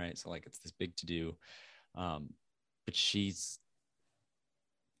secretary, right? So like it's this big to do, but she's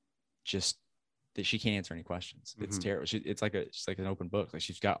just that she can't answer any questions. It's terrible. It's like an open book. Like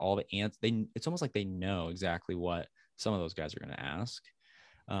she's got all the answers. It's almost like they know exactly what some of those guys are going to ask,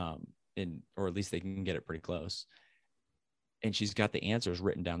 or at least they can get it pretty close. And she's got the answers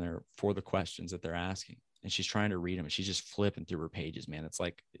written down there for the questions that they're asking. And she's trying to read them, and she's just flipping through her pages, man. It's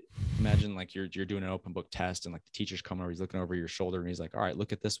like, imagine like you're doing an open book test, and like the teacher's coming over, he's looking over your shoulder, and he's like, all right,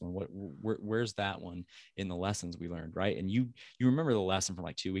 look at this one. Where's that one in the lessons we learned, right? And you remember the lesson from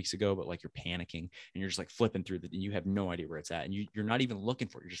like 2 weeks ago, but like you're panicking and you're just like flipping through and you have no idea where it's at, and you're not even looking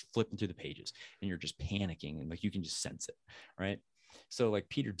for it. You're just flipping through the pages, and you're just panicking, and like you can just sense it, right? So like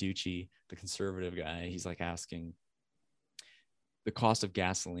Peter Ducey, the conservative guy, he's like asking, the cost of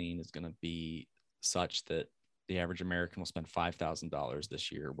gasoline is going to be such that the average American will spend $5,000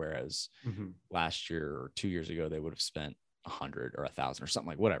 this year, whereas last year or 2 years ago, they would have spent 100 or 1,000 or something,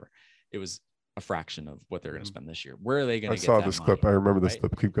 like whatever. It was a fraction of what they're going to spend this year. Where are they going to get that money? I saw this clip. I remember this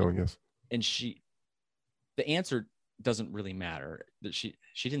clip. Keep going. Yes. And the answer doesn't really matter. She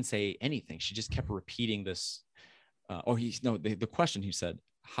didn't say anything. She just kept repeating this. The question, he said,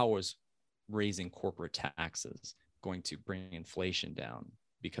 how is raising corporate taxes going to bring inflation down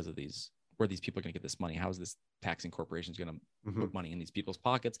because of where these people are going to get this money? How is this taxing corporations going to put money in these people's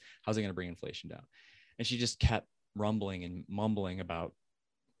pockets? How's it going to bring inflation down? And she just kept rumbling and mumbling about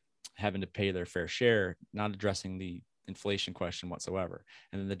having to pay their fair share, not addressing the inflation question whatsoever.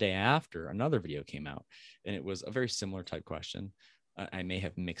 And then the day after, another video came out, and it was a very similar type question. I may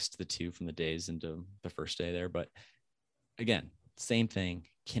have mixed the two from the days into the first day there, but again, same thing,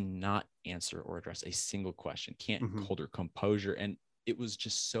 cannot answer or address a single question, can't hold her composure. And it was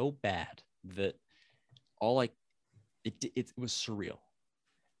just so bad that it was surreal.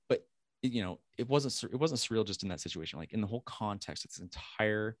 But it wasn't surreal just in that situation. Like in the whole context, it's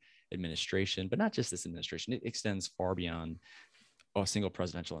entire administration, but not just this administration. It extends far beyond a single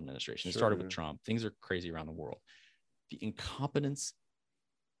presidential administration. It started with Trump. Things are crazy around the world. The incompetence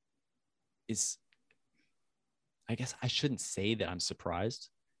is, I guess I shouldn't say that I'm surprised,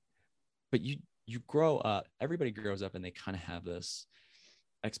 but you grow up, everybody grows up and they kind of have this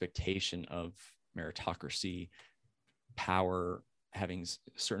expectation of meritocracy, power, having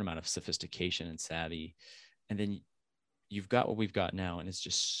a certain amount of sophistication and savvy. And then you've got what we've got now, and it's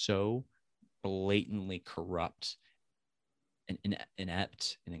just so blatantly corrupt and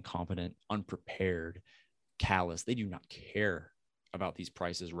inept and incompetent, unprepared, callous. They do not care about these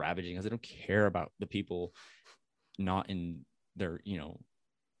prices ravaging us. They don't care about the people not in their,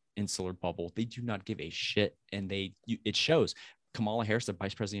 insular bubble. They do not give a shit. And it shows. Kamala Harris, the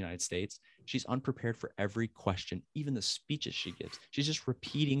vice president of the United States, she's unprepared for every question, even the speeches she gives. She's just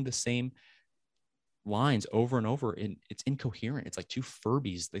repeating the same lines over and over, and it's incoherent. It's like two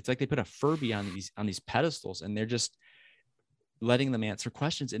Furbies. It's like they put a Furby on these pedestals, and they're just letting them answer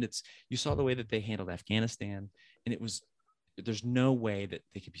questions. And you saw the way that they handled Afghanistan, and it was there's no way that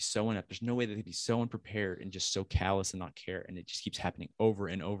they could be so inept. There's no way that they'd be so unprepared and just so callous and not care. And it just keeps happening over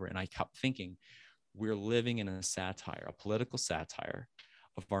and over. And I kept thinking, we're living in a satire, a political satire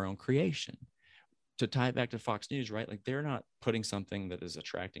of our own creation. To tie it back to Fox News, right? Like they're not putting something that is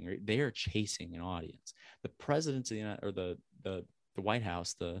attracting, right? They are chasing an audience. The presidents of the United, or the White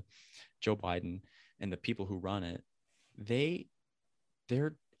House, the Joe Biden and the people who run it,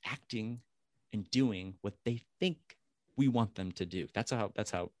 they're acting and doing what they think we want them to do. That's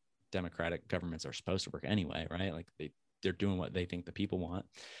how democratic governments are supposed to work anyway, right? Like they're doing what they think the people want.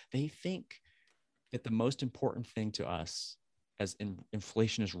 They think that the most important thing to us, as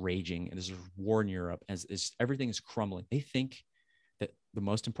inflation is raging and there's a war in Europe, as everything is crumbling, they think that the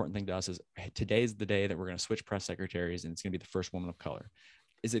most important thing to us is, hey, today's the day that we're going to switch press secretaries and it's going to be the first woman of color.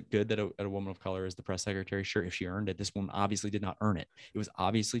 Is it good that a woman of color is the press secretary? Sure, if she earned it. This woman obviously did not earn it. It was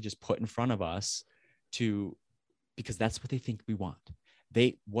obviously just put in front of us because that's what they think we want.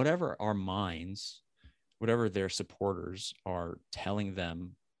 Whatever our minds, whatever their supporters are telling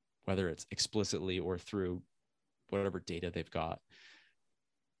them, whether it's explicitly or through whatever data they've got,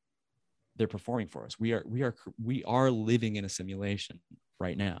 they're performing for us. We are living in a simulation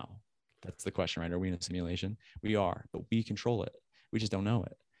right now. That's the question, right? Are we in a simulation? We are, but we control it. We just don't know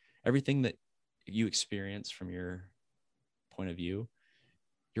it. Everything that you experience from your point of view,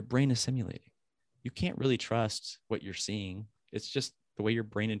 your brain is simulating. You can't really trust what you're seeing. It's just the way your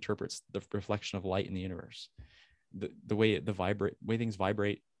brain interprets the reflection of light in the universe. The way things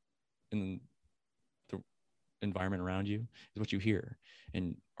vibrate in the environment around you is what you hear.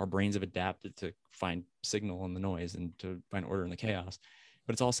 And our brains have adapted to find signal in the noise and to find order in the chaos,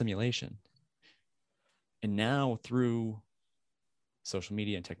 but it's all simulation. And now through social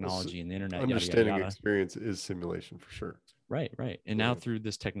media and technology and the internet, understanding experience is simulation for sure. Right. And now through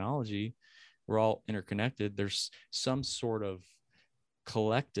this technology, we're all interconnected. There's some sort of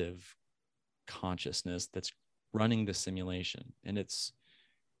collective consciousness that's running the simulation, and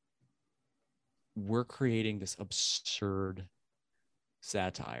we're creating this absurd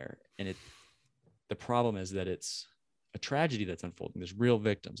satire. And the problem is that it's a tragedy that's unfolding. There's real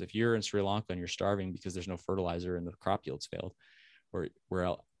victims. If you're in Sri Lanka and you're starving because there's no fertilizer and the crop yields failed, or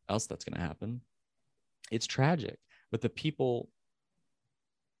where else that's going to happen, it's tragic. But the people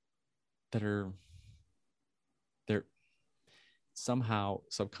that they're somehow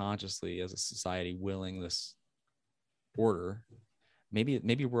subconsciously as a society willing this order, maybe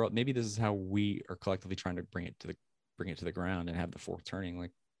this is how we are collectively trying to bring it to the ground and have the fork turning,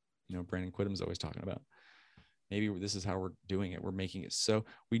 like Brandon Quittam's always talking about. Maybe this is how we're doing it. We're making it so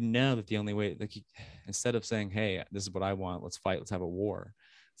we know that the only way, like, instead of saying, hey, this is what I want, let's fight, let's have a war,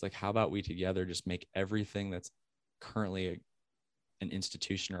 it's like, how about we together just make everything that's currently an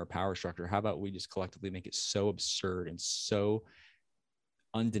institution or a power structure, how about we just collectively make it so absurd and so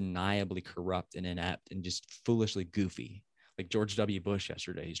undeniably corrupt and inept and just foolishly goofy, like George W. Bush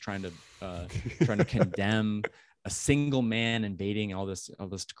yesterday. He's trying to condemn a single man invading all this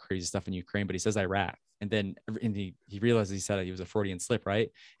crazy stuff in Ukraine, but he says Iraq, and then he realizes he said it, he was a Freudian slip, right?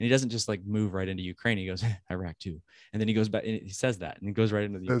 And he doesn't just like move right into Ukraine. He goes Iraq too, and then he goes back and he says that, and he goes right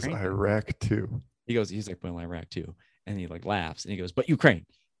into the Ukraine. Iraq too. He's like, well, Iraq too, and he like laughs and he goes, but Ukraine,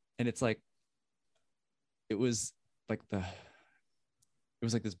 and it's like, it was like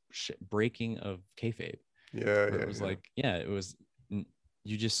this breaking of kayfabe. It was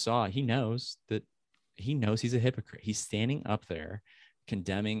you just saw, he knows he's a hypocrite. He's standing up there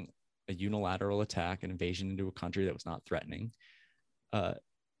condemning a unilateral attack, an invasion into a country that was not threatening.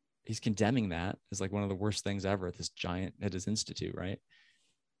 He's condemning that as like one of the worst things ever at his institute, right?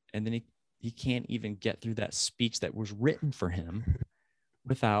 And then he can't even get through that speech that was written for him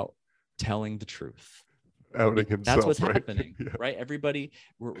without telling the truth. Outing himself. That's what's right? happening, Yeah. right? Everybody,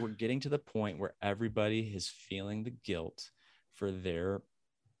 we're getting to the point where everybody is feeling the guilt for their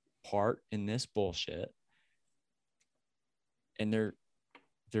part in this bullshit, and they're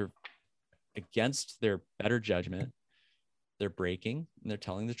against their better judgment. They're breaking and they're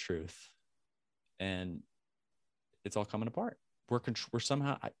telling the truth, and it's all coming apart. We're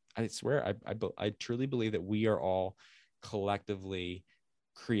somehow, I swear, I truly believe that we are all collectively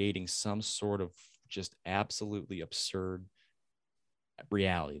creating some sort of just absolutely absurd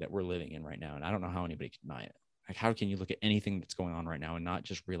reality that we're living in right now. And I don't know how anybody can deny it. Like, how can you look at anything that's going on right now and not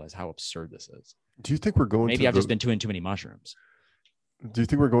just realize how absurd this is? Do you think we're going Maybe I've just been too many mushrooms. Do you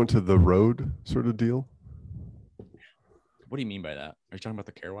think we're going to the road sort of deal? What do you mean by that? Are you talking about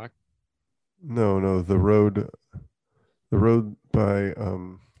the Kerouac? No, the road by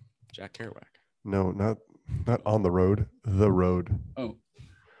Jack Kerouac. No, not on the road. The road. Oh.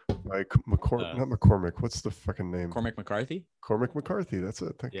 by not McCormick. What's the fucking name? Cormac McCarthy. Cormac McCarthy. That's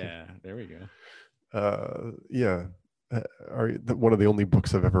it. Thank you. Yeah, there we go. Yeah. One of the only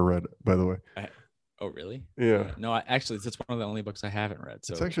books I've ever read, by the way. Oh, really? Yeah. No, actually, it's one of the only books I haven't read.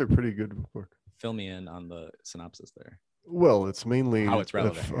 So it's actually a pretty good book. Fill me in on the synopsis there. Well, it's mainly how it's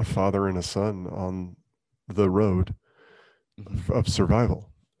relevant. A father and a son on the road of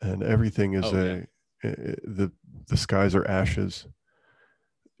survival, and everything is the skies are ashes.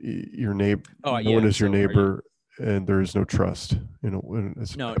 Your neighbor, no one is your neighbor, and there is no trust. You know,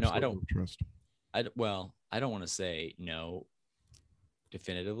 I don't trust. I don't want to say no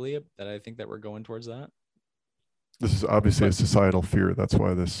definitively that I think that we're going towards that. This is obviously a societal fear. That's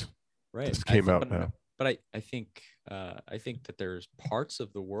why this came out now. But I think that there's parts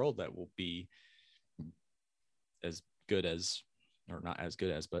of the world that will be as good as, or not as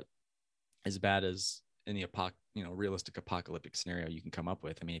good as, but as bad as any realistic apocalyptic scenario you can come up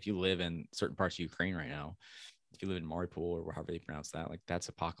with. I mean, if you live in certain parts of Ukraine right now, if you live in Mariupol or however they pronounce that, like that's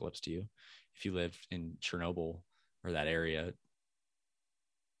apocalypse to you. If you lived in Chernobyl or that area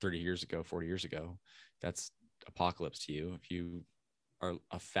 30 years ago, 40 years ago, that's apocalypse to you. If you are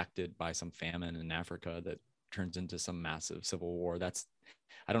affected by some famine in Africa that turns into some massive civil war,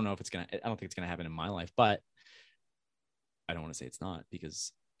 I don't think it's going to happen in my life, but I don't want to say it's not,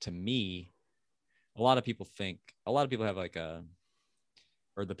 because to me, a lot of people have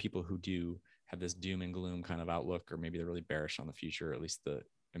or the people who do have this doom and gloom kind of outlook, or maybe they're really bearish on the future, or at least the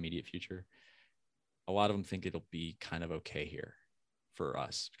immediate future. A lot of them think it'll be kind of okay here for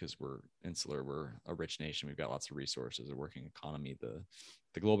us because we're insular, we're a rich nation, we've got lots of resources, a working economy, the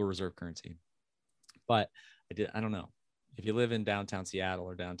global reserve currency. But I don't know. If you live in downtown Seattle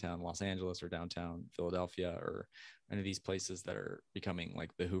or downtown Los Angeles or downtown Philadelphia or any of these places that are becoming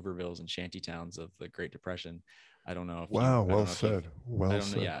like the Hoovervilles and shantytowns of the Great Depression, I don't know if well said.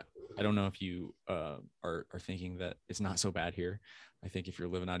 I don't know if you are thinking that it's not so bad here. I think if you're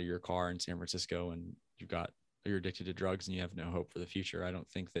living out of your car in San Francisco and you're addicted to drugs and you have no hope for the future, I don't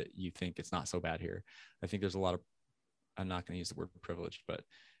think that you think it's not so bad here. I think there's a lot of, I'm not going to use the word privilege, but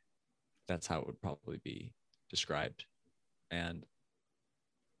that's how it would probably be described. And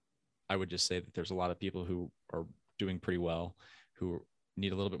I would just say that there's a lot of people who are doing pretty well, who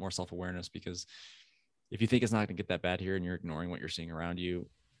need a little bit more self-awareness, because if you think it's not going to get that bad here and you're ignoring what you're seeing around you,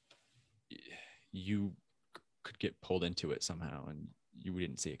 you could get pulled into it somehow and you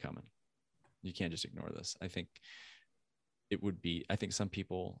didn't see it coming. You can't just ignore this. I think some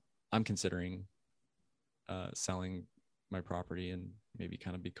people, I'm considering selling my property and maybe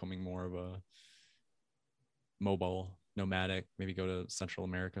kind of becoming more of a mobile nomadic, maybe go to Central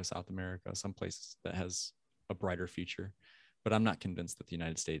America, South America, some places that has a brighter future. But I'm not convinced that the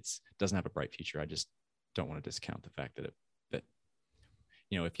United States doesn't have a bright future. I just don't want to discount the fact that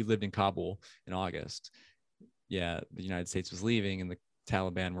if you lived in Kabul in August, the United States was leaving and the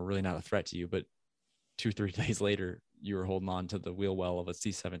Taliban were really not a threat to you, but 2-3 days later, you were holding on to the wheel well of a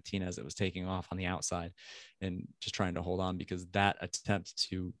C-17 as it was taking off on the outside and just trying to hold on, because that attempt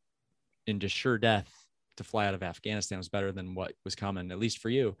to endure sure death to fly out of Afghanistan was better than what was coming, at least for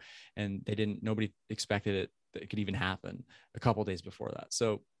you. And nobody expected it that it could even happen a couple of days before that.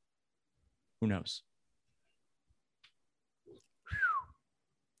 So who knows?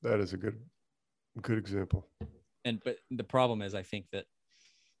 That is a good example. But the problem is, I think that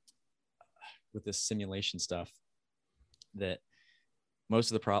with this simulation stuff, that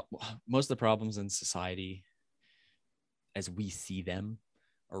most of the problems in society as we see them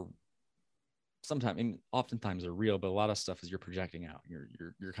are oftentimes are real, but a lot of stuff is you're projecting out.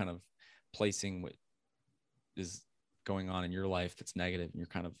 You're kind of placing what is going on in your life that's negative, and you're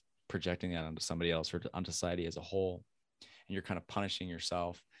kind of projecting that onto somebody else or onto society as a whole, and you're kind of punishing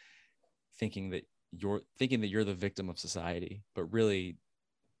yourself, thinking that you're the victim of society, but really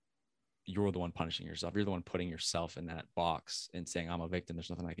you're the one punishing yourself. You're the one putting yourself in that box and saying, I'm a victim. There's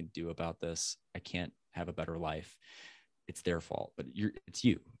nothing I can do about this. I can't have a better life. It's their fault, but it's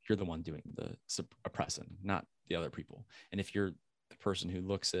you. You're the one doing the oppressing, not the other people. And if you're the person who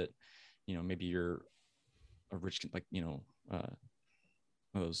looks at, maybe you're a rich, one of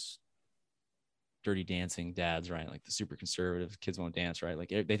those dirty dancing dads, right? Like the super conservative kids won't dance, right? Like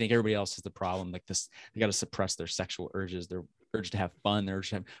they think everybody else is the problem. Like this, they got to suppress their sexual urges, their urge to have fun, their urge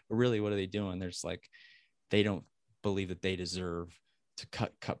to have, but really what are they doing? They're just like, they don't believe that they deserve to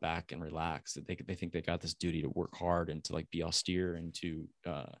cut back and relax. That they think they got this duty to work hard and to like be austere and to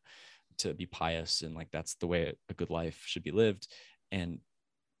be pious. And like, that's the way a good life should be lived. And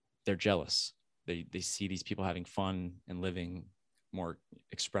they're jealous. They see these people having fun and living more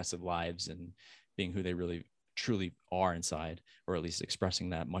expressive lives and being who they really truly are inside, or at least expressing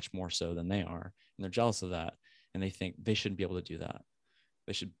that much more so than they are. And they're jealous of that. And they think they shouldn't be able to do that.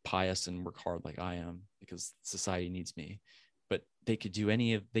 They should pious and work hard like I am because society needs me. But they could do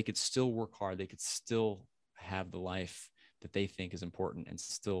they could still work hard. They could still have the life that they think is important and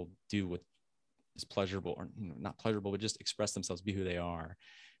still do what is pleasurable, or not pleasurable, but just express themselves, be who they are.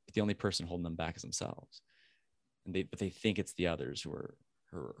 But the only person holding them back is themselves. But they think it's the others who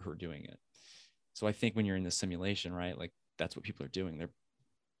are doing it. So I think when you're in the simulation, right, like that's what people are doing.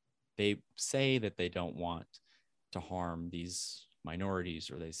 They say that they don't want to harm these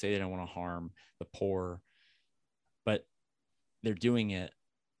minorities, or they say they don't want to harm the poor, but they're doing it,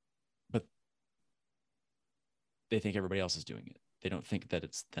 but they think everybody else is doing it. They don't think that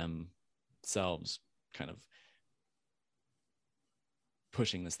it's themselves kind of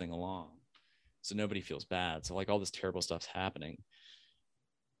pushing this thing along. So nobody feels bad. So like all this terrible stuff's happening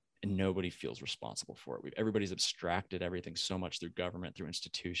and nobody feels responsible for it. Everybody's abstracted everything so much through government, through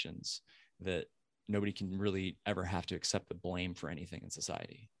institutions, that nobody can really ever have to accept the blame for anything in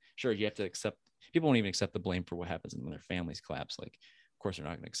society. Sure, you have to accept, people won't even accept the blame for what happens when their families collapse. Like, of course, they're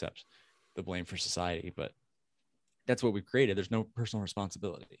not going to accept the blame for society, but that's what we've created. There's no personal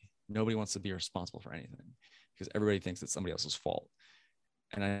responsibility. Nobody wants to be responsible for anything because everybody thinks it's somebody else's fault.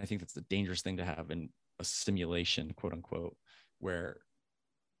 And I think that's the dangerous thing to have in a simulation, quote unquote, where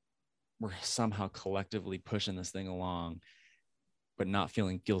we're somehow collectively pushing this thing along, but not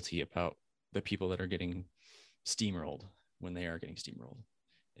feeling guilty about the people that are getting steamrolled when they are getting steamrolled.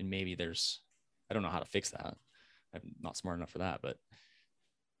 And maybe I don't know how to fix that. I'm not smart enough for that, but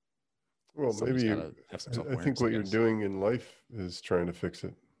well, maybe I think what you're doing in life is trying to fix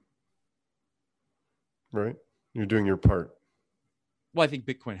it, right? You're doing your part. Well, I think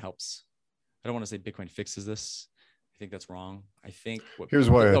Bitcoin helps. I don't want to say Bitcoin fixes this. I think that's wrong. I think here's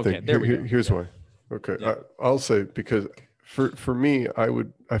why. Here's why. Okay. Yeah. I'll say, because for me,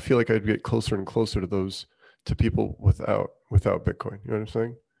 I feel like I'd get closer and closer to people without Bitcoin. You know what I'm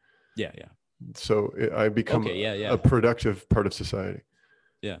saying? Yeah. So I become a productive part of society.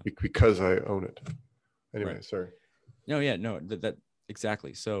 Yeah. Because I own it. Anyway, right. Sorry. No, that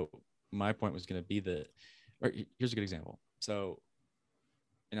exactly. So my point was going to be here's a good example. So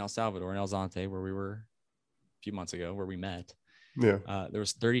in El Salvador, in El Zonte, where we were a few months ago, where we met, there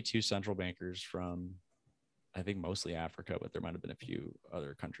was 32 central bankers from, I think, mostly Africa, but there might have been a few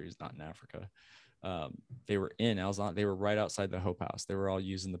other countries not in Africa. They were in El Zonte. They were right outside the Hope House. They were all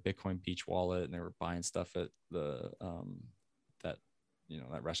using the Bitcoin Beach wallet, and they were buying stuff at the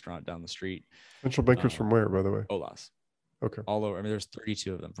that restaurant down the street. Central bankers from where, by the way? Olas. Okay. All over. I mean, there's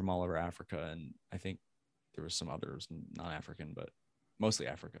 32 of them from all over Africa, and I think there was some others non-African, but mostly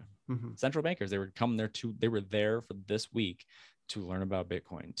Africa. Mm-hmm. Central bankers. They were there for this week to learn about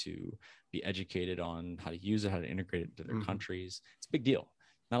Bitcoin, to be educated on how to use it, how to integrate it into their countries. It's a big deal.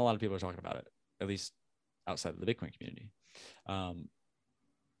 Not a lot of people are talking about it, at least outside of the Bitcoin community,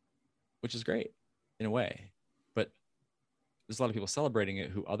 which is great in a way. But there's a lot of people celebrating it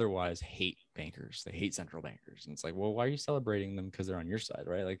who otherwise hate bankers. They hate central bankers. And it's like, well, why are you celebrating them? Because they're on your side,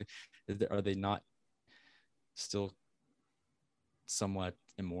 right? Like, are they not still somewhat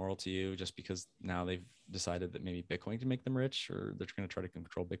immoral to you just because now they've decided that maybe Bitcoin can make them rich, or they're going to try to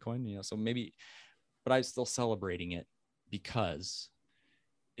control Bitcoin, so maybe, but I'm still celebrating it, because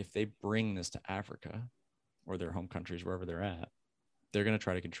if they bring this to Africa or their home countries, wherever they're at, they're going to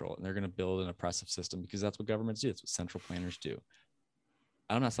try to control it, and they're going to build an oppressive system, because that's what governments do. It's what central planners do.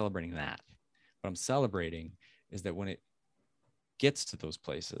 I'm not celebrating that. What I'm celebrating is that when it gets to those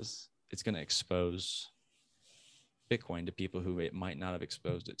places, it's going to expose Bitcoin to people who it might not have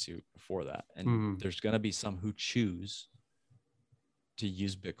exposed it to before that. And there's going to be some who choose to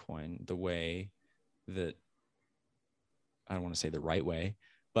use Bitcoin the way that, I don't want to say the right way,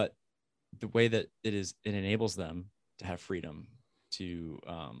 but the way that it enables them to have freedom, to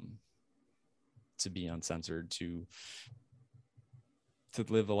be uncensored, to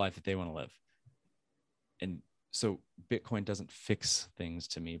live the life that they want to live. And so Bitcoin doesn't fix things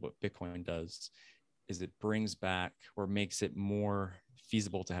to me. What Bitcoin does is it brings back, or makes it more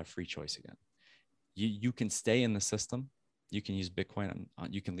feasible to have free choice again. You can stay in the system. You can use Bitcoin.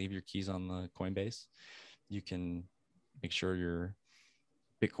 You can leave your keys on the Coinbase. You can make sure your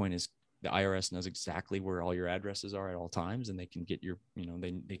Bitcoin is, the IRS knows exactly where all your addresses are at all times, and they can get your,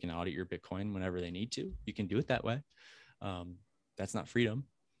 they can audit your Bitcoin whenever they need to. You can do it that way. That's not freedom,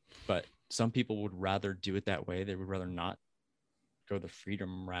 but some people would rather do it that way. They would rather not go the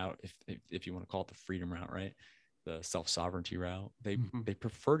freedom route, if you want to call it the freedom route, right? The self-sovereignty route. They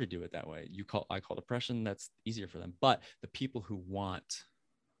prefer to do it that way. I call oppression. That's easier for them. But the people who want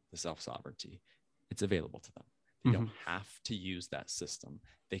the self-sovereignty It's available to them. They don't have to use that system.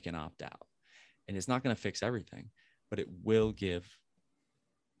 They can opt out. And it's not going to fix everything, but it will give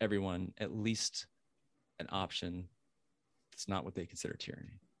everyone at least an option. It's not what they consider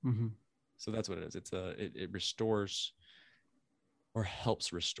tyranny. So that's what it is. It restores or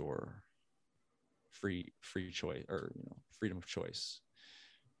helps restore free choice, or freedom of choice,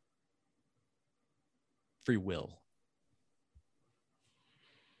 free will.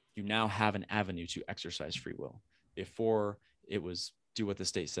 You now have an avenue to exercise free will. Before, it was do what the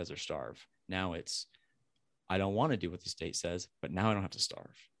state says or starve. Now it's, I don't want to do what the state says, but now I don't have to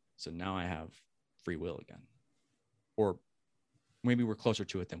starve. So now I have free will again. Or maybe we're closer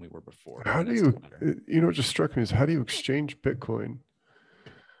to it than we were before. How do you, what just struck me is, how do you exchange Bitcoin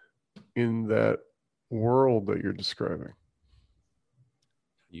in that world that you're describing?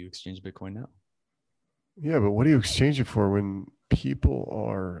 You exchange Bitcoin now. Yeah, but what do you exchange it for when people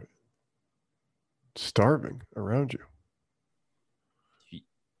are starving around you?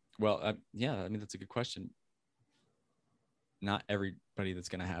 Well, yeah, I mean, that's a good question. Not everybody that's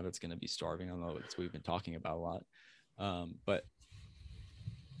going to have it's going to be starving, although it's what we've been talking about a lot. But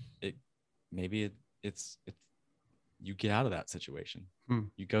it's you get out of that situation.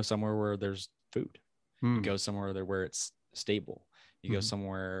 You go somewhere where there's food. You go somewhere where it's stable. You go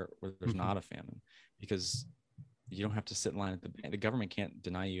somewhere where there's not a famine, because you don't have to sit in line at the bank. The government can't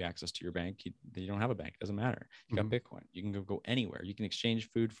deny you access to your bank. You don't have a bank. It doesn't matter. You got Bitcoin. You can go anywhere. You can exchange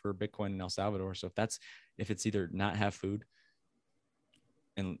food for Bitcoin in El Salvador. So if it's either not have food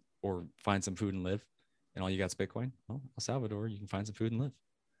or find some food and live, and all you got is Bitcoin, well, El Salvador, you can find some food and live.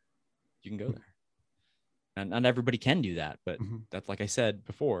 You can go there. And not everybody can do that, but that's, like I said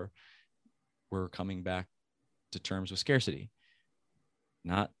before, we're coming back to terms with scarcity.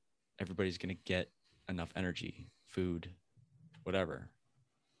 Not everybody's going to get enough energy, food, whatever,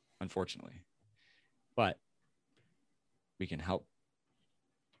 unfortunately. But we can help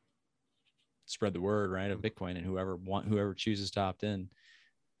spread the word, right, of Bitcoin, and whoever chooses to opt in,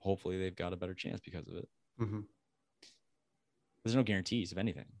 hopefully they've got a better chance because of it. There's no guarantees of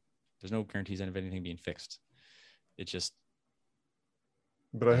anything. There's no guarantees of anything being fixed. It's just.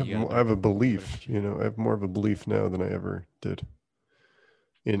 But I have a belief, I have more of a belief now than I ever did.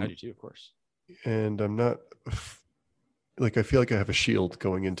 I do too, of course. And I'm not, I feel like I have a shield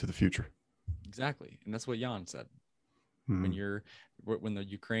going into the future. Exactly. And that's what Jan said. When the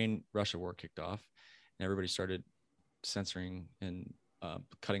Ukraine-Russia war kicked off and everybody started censoring and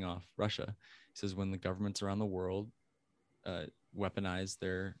cutting off Russia, he says, when the governments around the world weaponize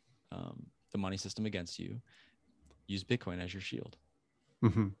the money system against you, use Bitcoin as your shield.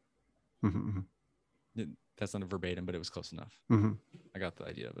 That's not a verbatim, but it was close enough. I got the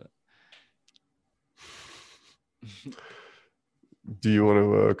idea of it. Do you want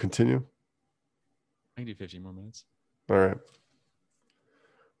to continue? I can do 15 more minutes. All right.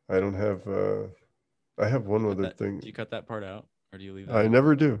 I don't have, I have one other thing. Do you cut that part out, or do you leave that I in?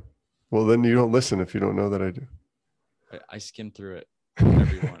 never do. Well, then you don't listen if you don't know that I do. I skim through it,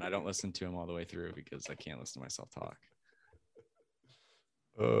 every one. I don't listen to them all the way through because I can't listen to myself talk.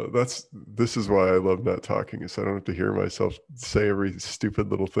 This is why I love not talking, is I don't have to hear myself say every stupid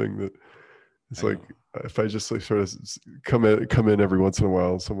little thing that it's like, if I just sort of come in every once in a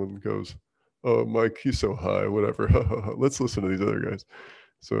while and someone goes, "Oh, Mike, he's so high," whatever. Let's listen to these other guys.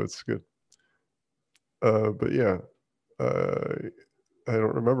 So it's good. But yeah, I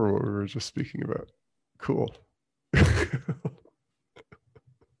don't remember what we were just speaking about. Cool.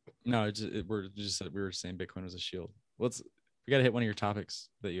 No, we were saying Bitcoin was a shield. We got to hit one of your topics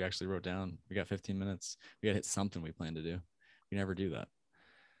that you actually wrote down. We got 15 minutes. We got to hit something we plan to do. We never do that.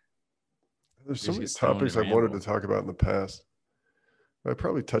 There's so many topics I've wanted to talk about in the past. I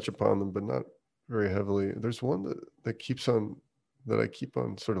probably touch upon them, but not very heavily. There's one that I keep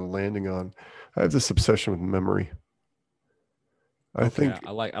on sort of landing on. I have this obsession with memory. I think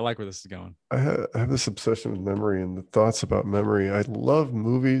I like where this is going. I have this obsession with memory and the thoughts about memory. I love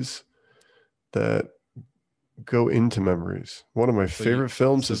movies that go into memories. One of my favorite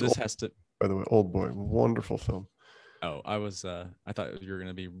films is by the way, Old Boy. Wonderful film. Oh, I thought you were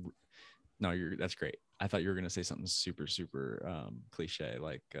gonna be. No, that's great. I thought you were gonna say something super, super cliche,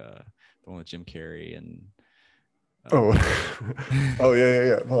 like the one with Jim Carrey and. Oh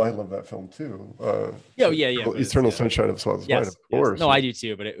yeah. Well, I love that film too. Eternal Sunshine of the Spotless Mind, of course. No, I do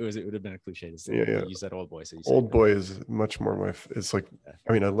too, but it would have been a cliche to say. Yeah. You said Old Boy, so you said Old Boy is much more it's like.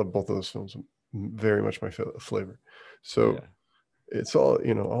 I mean, I love both of those films. Very much my flavor. So it's all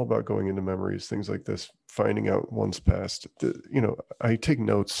all about going into memories, things like this, finding out one's past. I take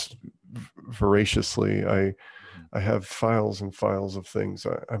notes voraciously. I have files and files of things.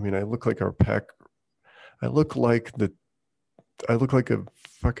 I mean, I look like our pack I look like a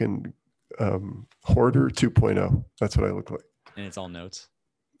fucking hoarder 2.0. That's what I look like. And it's all notes.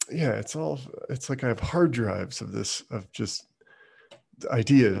 Yeah, it's like I have hard drives of just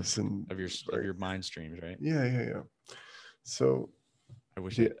ideas and of your mind streams, right? Yeah. So I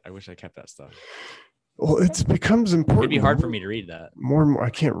wish I kept that stuff. well, it becomes important. It'd be hard for me to read that. More and more, I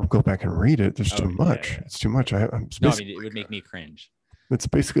can't go back and read it. There's too much. Yeah. It's too much. I'm no, I mean, it would make me cringe. It's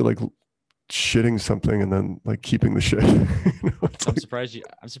basically like shitting something and then like keeping the shit. I'm surprised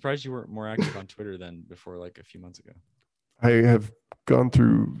you weren't more active on Twitter than before, like a few months ago. I have gone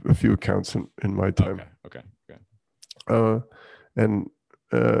through a few accounts in my time. Okay. And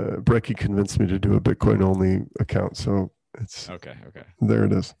Brecky convinced me to do a Bitcoin only account, so it's okay. There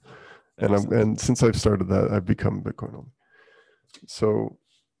it is. And since I've started that, I've become Bitcoin only. So,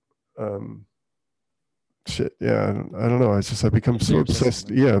 shit. Yeah, I don't know. I become so obsessed.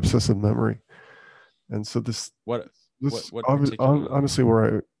 Yeah, obsessive memory. And so this honestly,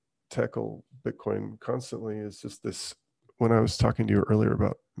 where I tackle Bitcoin constantly is just this. When I was talking to you earlier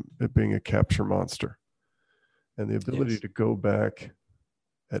about it being a capture monster, and the ability to go back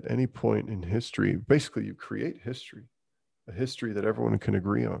at any point in history, basically you create history, a history that everyone can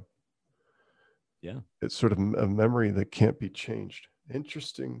agree on. Yeah. It's sort of a memory that can't be changed.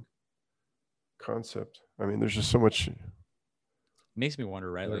 Interesting concept. I mean, there's just so much. It makes me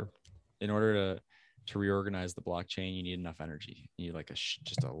wonder, right? Like, in order to reorganize the blockchain, you need enough energy. You need like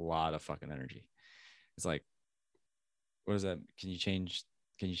just a lot of fucking energy. It's like, what is that? Can you change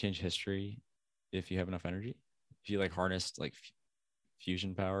history if you have enough energy? If you like harnessed like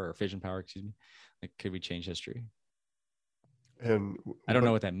fission power, excuse me, like could we change history? And I don't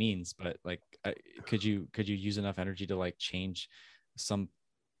know what that means, but like, could you use enough energy to like change some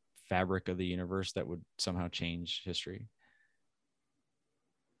fabric of the universe that would somehow change history?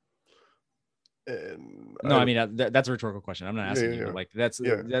 No, I mean that's a rhetorical question. I'm not asking you, but like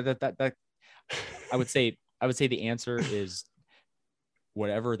that. I would say the answer is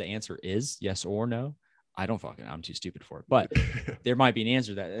whatever the answer is, yes or no. I'm too stupid for it, but there might be an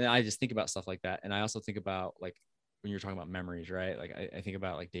answer to that. And I just think about stuff like that. And I also think about like when you're talking about memories, right? Like I think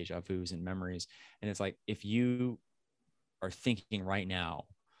about like deja vus and memories. And it's like, if you are thinking right now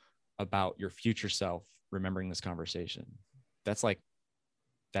about your future self remembering this conversation, that's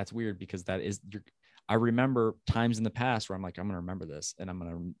weird, because I remember times in the past where I'm like, I'm going to remember this, and I'm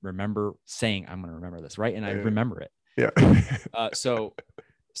going to remember saying I'm going to remember this, right? And I remember it. Yeah. So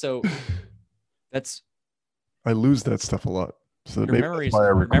that's, I lose that stuff a lot. So your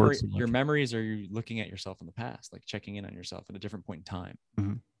memories, your memories are you looking at yourself in the past, like checking in on yourself at a different point in time.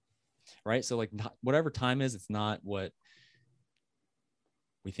 Mm-hmm. Right? So like whatever time is, it's not what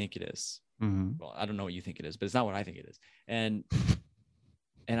we think it is. Mm-hmm. Well, I don't know what you think it is, but it's not what I think it is. And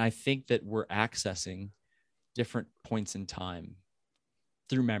I think that we're accessing different points in time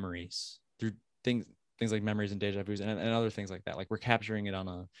through memories, through things like memories and deja vus and other things like that. Like we're capturing it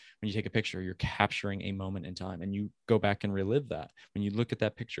when you take a picture, you're capturing a moment in time, and you go back and relive that. When you look at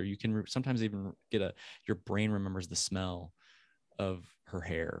that picture, you can sometimes even your brain remembers the smell of her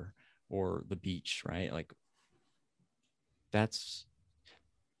hair or the beach, right? Like that's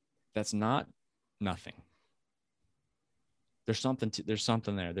not nothing. There's something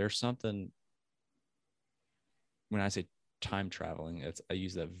there. There's something, when I say time traveling, I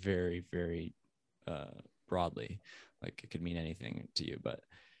use that very, very broadly. Like it could mean anything to you, but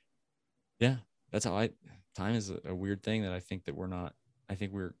yeah, that's how time is a weird thing that I think that I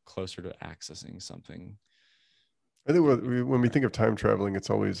think we're closer to accessing something. I think when we think of time traveling, it's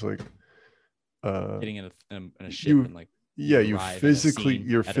always like getting in a ship and like, your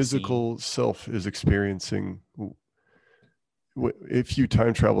physical self is experiencing. If you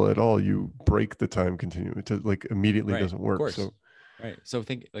time travel at all, you break the time continuum. It like immediately doesn't work. Of course. So right. So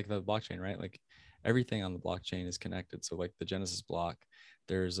think like the blockchain, right? Like everything on the blockchain is connected. So like the Genesis block,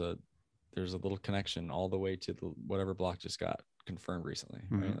 there's a little connection all the way to whatever block just got confirmed recently,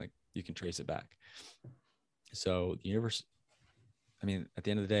 right? Mm-hmm. Like you can trace it back. So the universe, I mean, at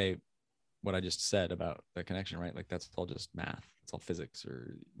the end of the day, what I just said about the connection, right? Like that's all just math. It's all physics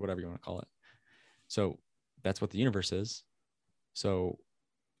or whatever you want to call it. So that's what the universe is. So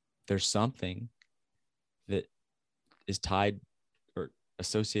there's something that is tied or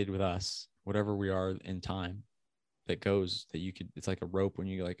associated with us, whatever we are in time, it's like a rope when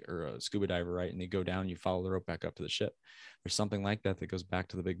you or a scuba diver, right? And they go down, you follow the rope back up to the ship. There's something like that goes back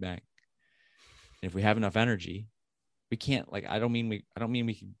to the Big Bang. And if we have enough energy, we can't I don't mean we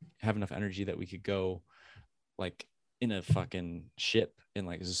could have enough energy that we could go like in a fucking ship and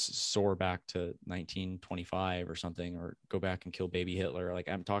like soar back to 1925 or something, or go back and kill baby Hitler. Like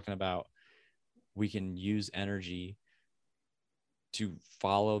I'm talking about we can use energy to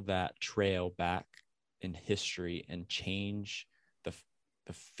follow that trail back in history and change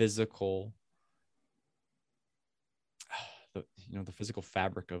the physical, the physical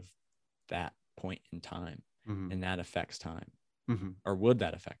fabric of that point in time. And that affects time. Or would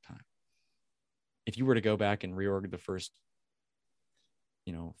that affect time? If you were to go back and reorg the first,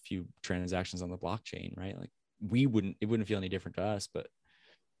 few transactions on the blockchain, right? Like it wouldn't feel any different to us, but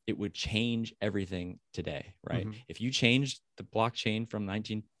it would change everything today, right? If you changed the blockchain from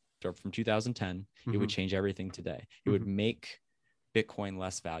 2010, it would change everything today. It would make Bitcoin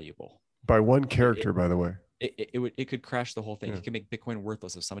less valuable. By one character, by the way. It could crash the whole thing. It could make Bitcoin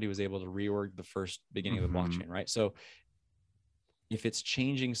worthless if somebody was able to reorg the first beginning of the blockchain, right? So if it's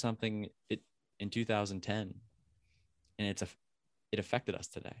changing something in 2010 and it affected us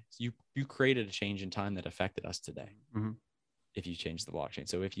today. So you created a change in time that affected us today. If you change the blockchain.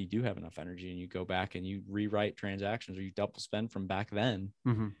 So if you do have enough energy and you go back and you rewrite transactions or you double spend from back then,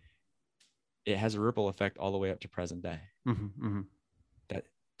 it has a ripple effect all the way up to present day.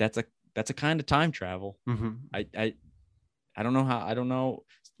 That's a kind of time travel. I don't know how. I don't know.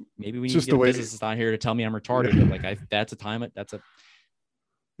 Maybe we need to get a physicist on here to tell me I'm retarded. But like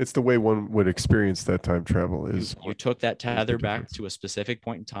it's the way one would experience that time travel. Is you took that tether back to a specific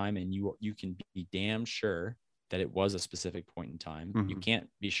point in time, and you can be damn sure that it was a specific point in time. You can't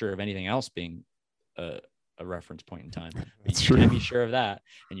be sure of anything else being a reference point in time. That's you true. can be sure of that,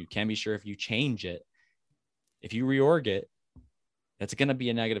 and you can be sure if you change it, if you reorg it, that's going to be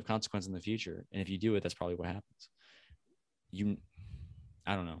a negative consequence in the future. And if you do it, that's probably what happens.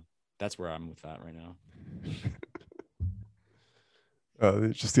 I don't know. That's where I'm with that right now.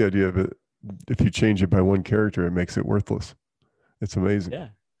 It's just the idea of it. If you change it by one character, it makes it worthless. It's amazing. Yeah,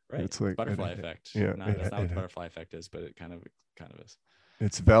 right. It's like butterfly effect. Yeah, that's not what the butterfly effect is, but it kind of is.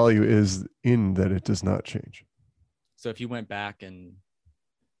 Its value is in that it does not change. So if you went back and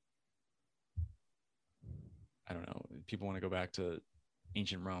I don't know, people want to go back to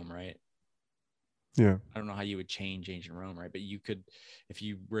ancient Rome, right? Yeah. I don't know how you would change ancient Rome, right? But you could, if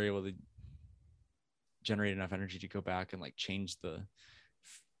you were able to generate enough energy to go back and like change the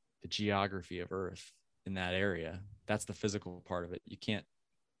geography of Earth in that area. That's the physical part of it. You can't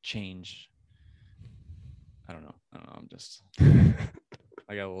change. I don't know. I'm just,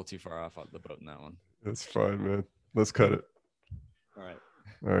 I got a little too far off the boat in that one. That's fine, man. Let's cut it. All right.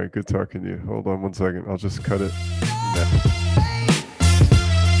 All right. Good talking to you. Hold on one second. I'll just cut it.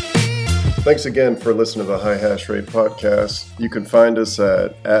 Thanks again for listening to the High Hash Rate podcast. You can find us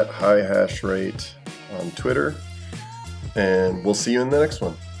at High Hash Rate on Twitter, and we'll see you in the next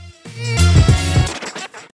one.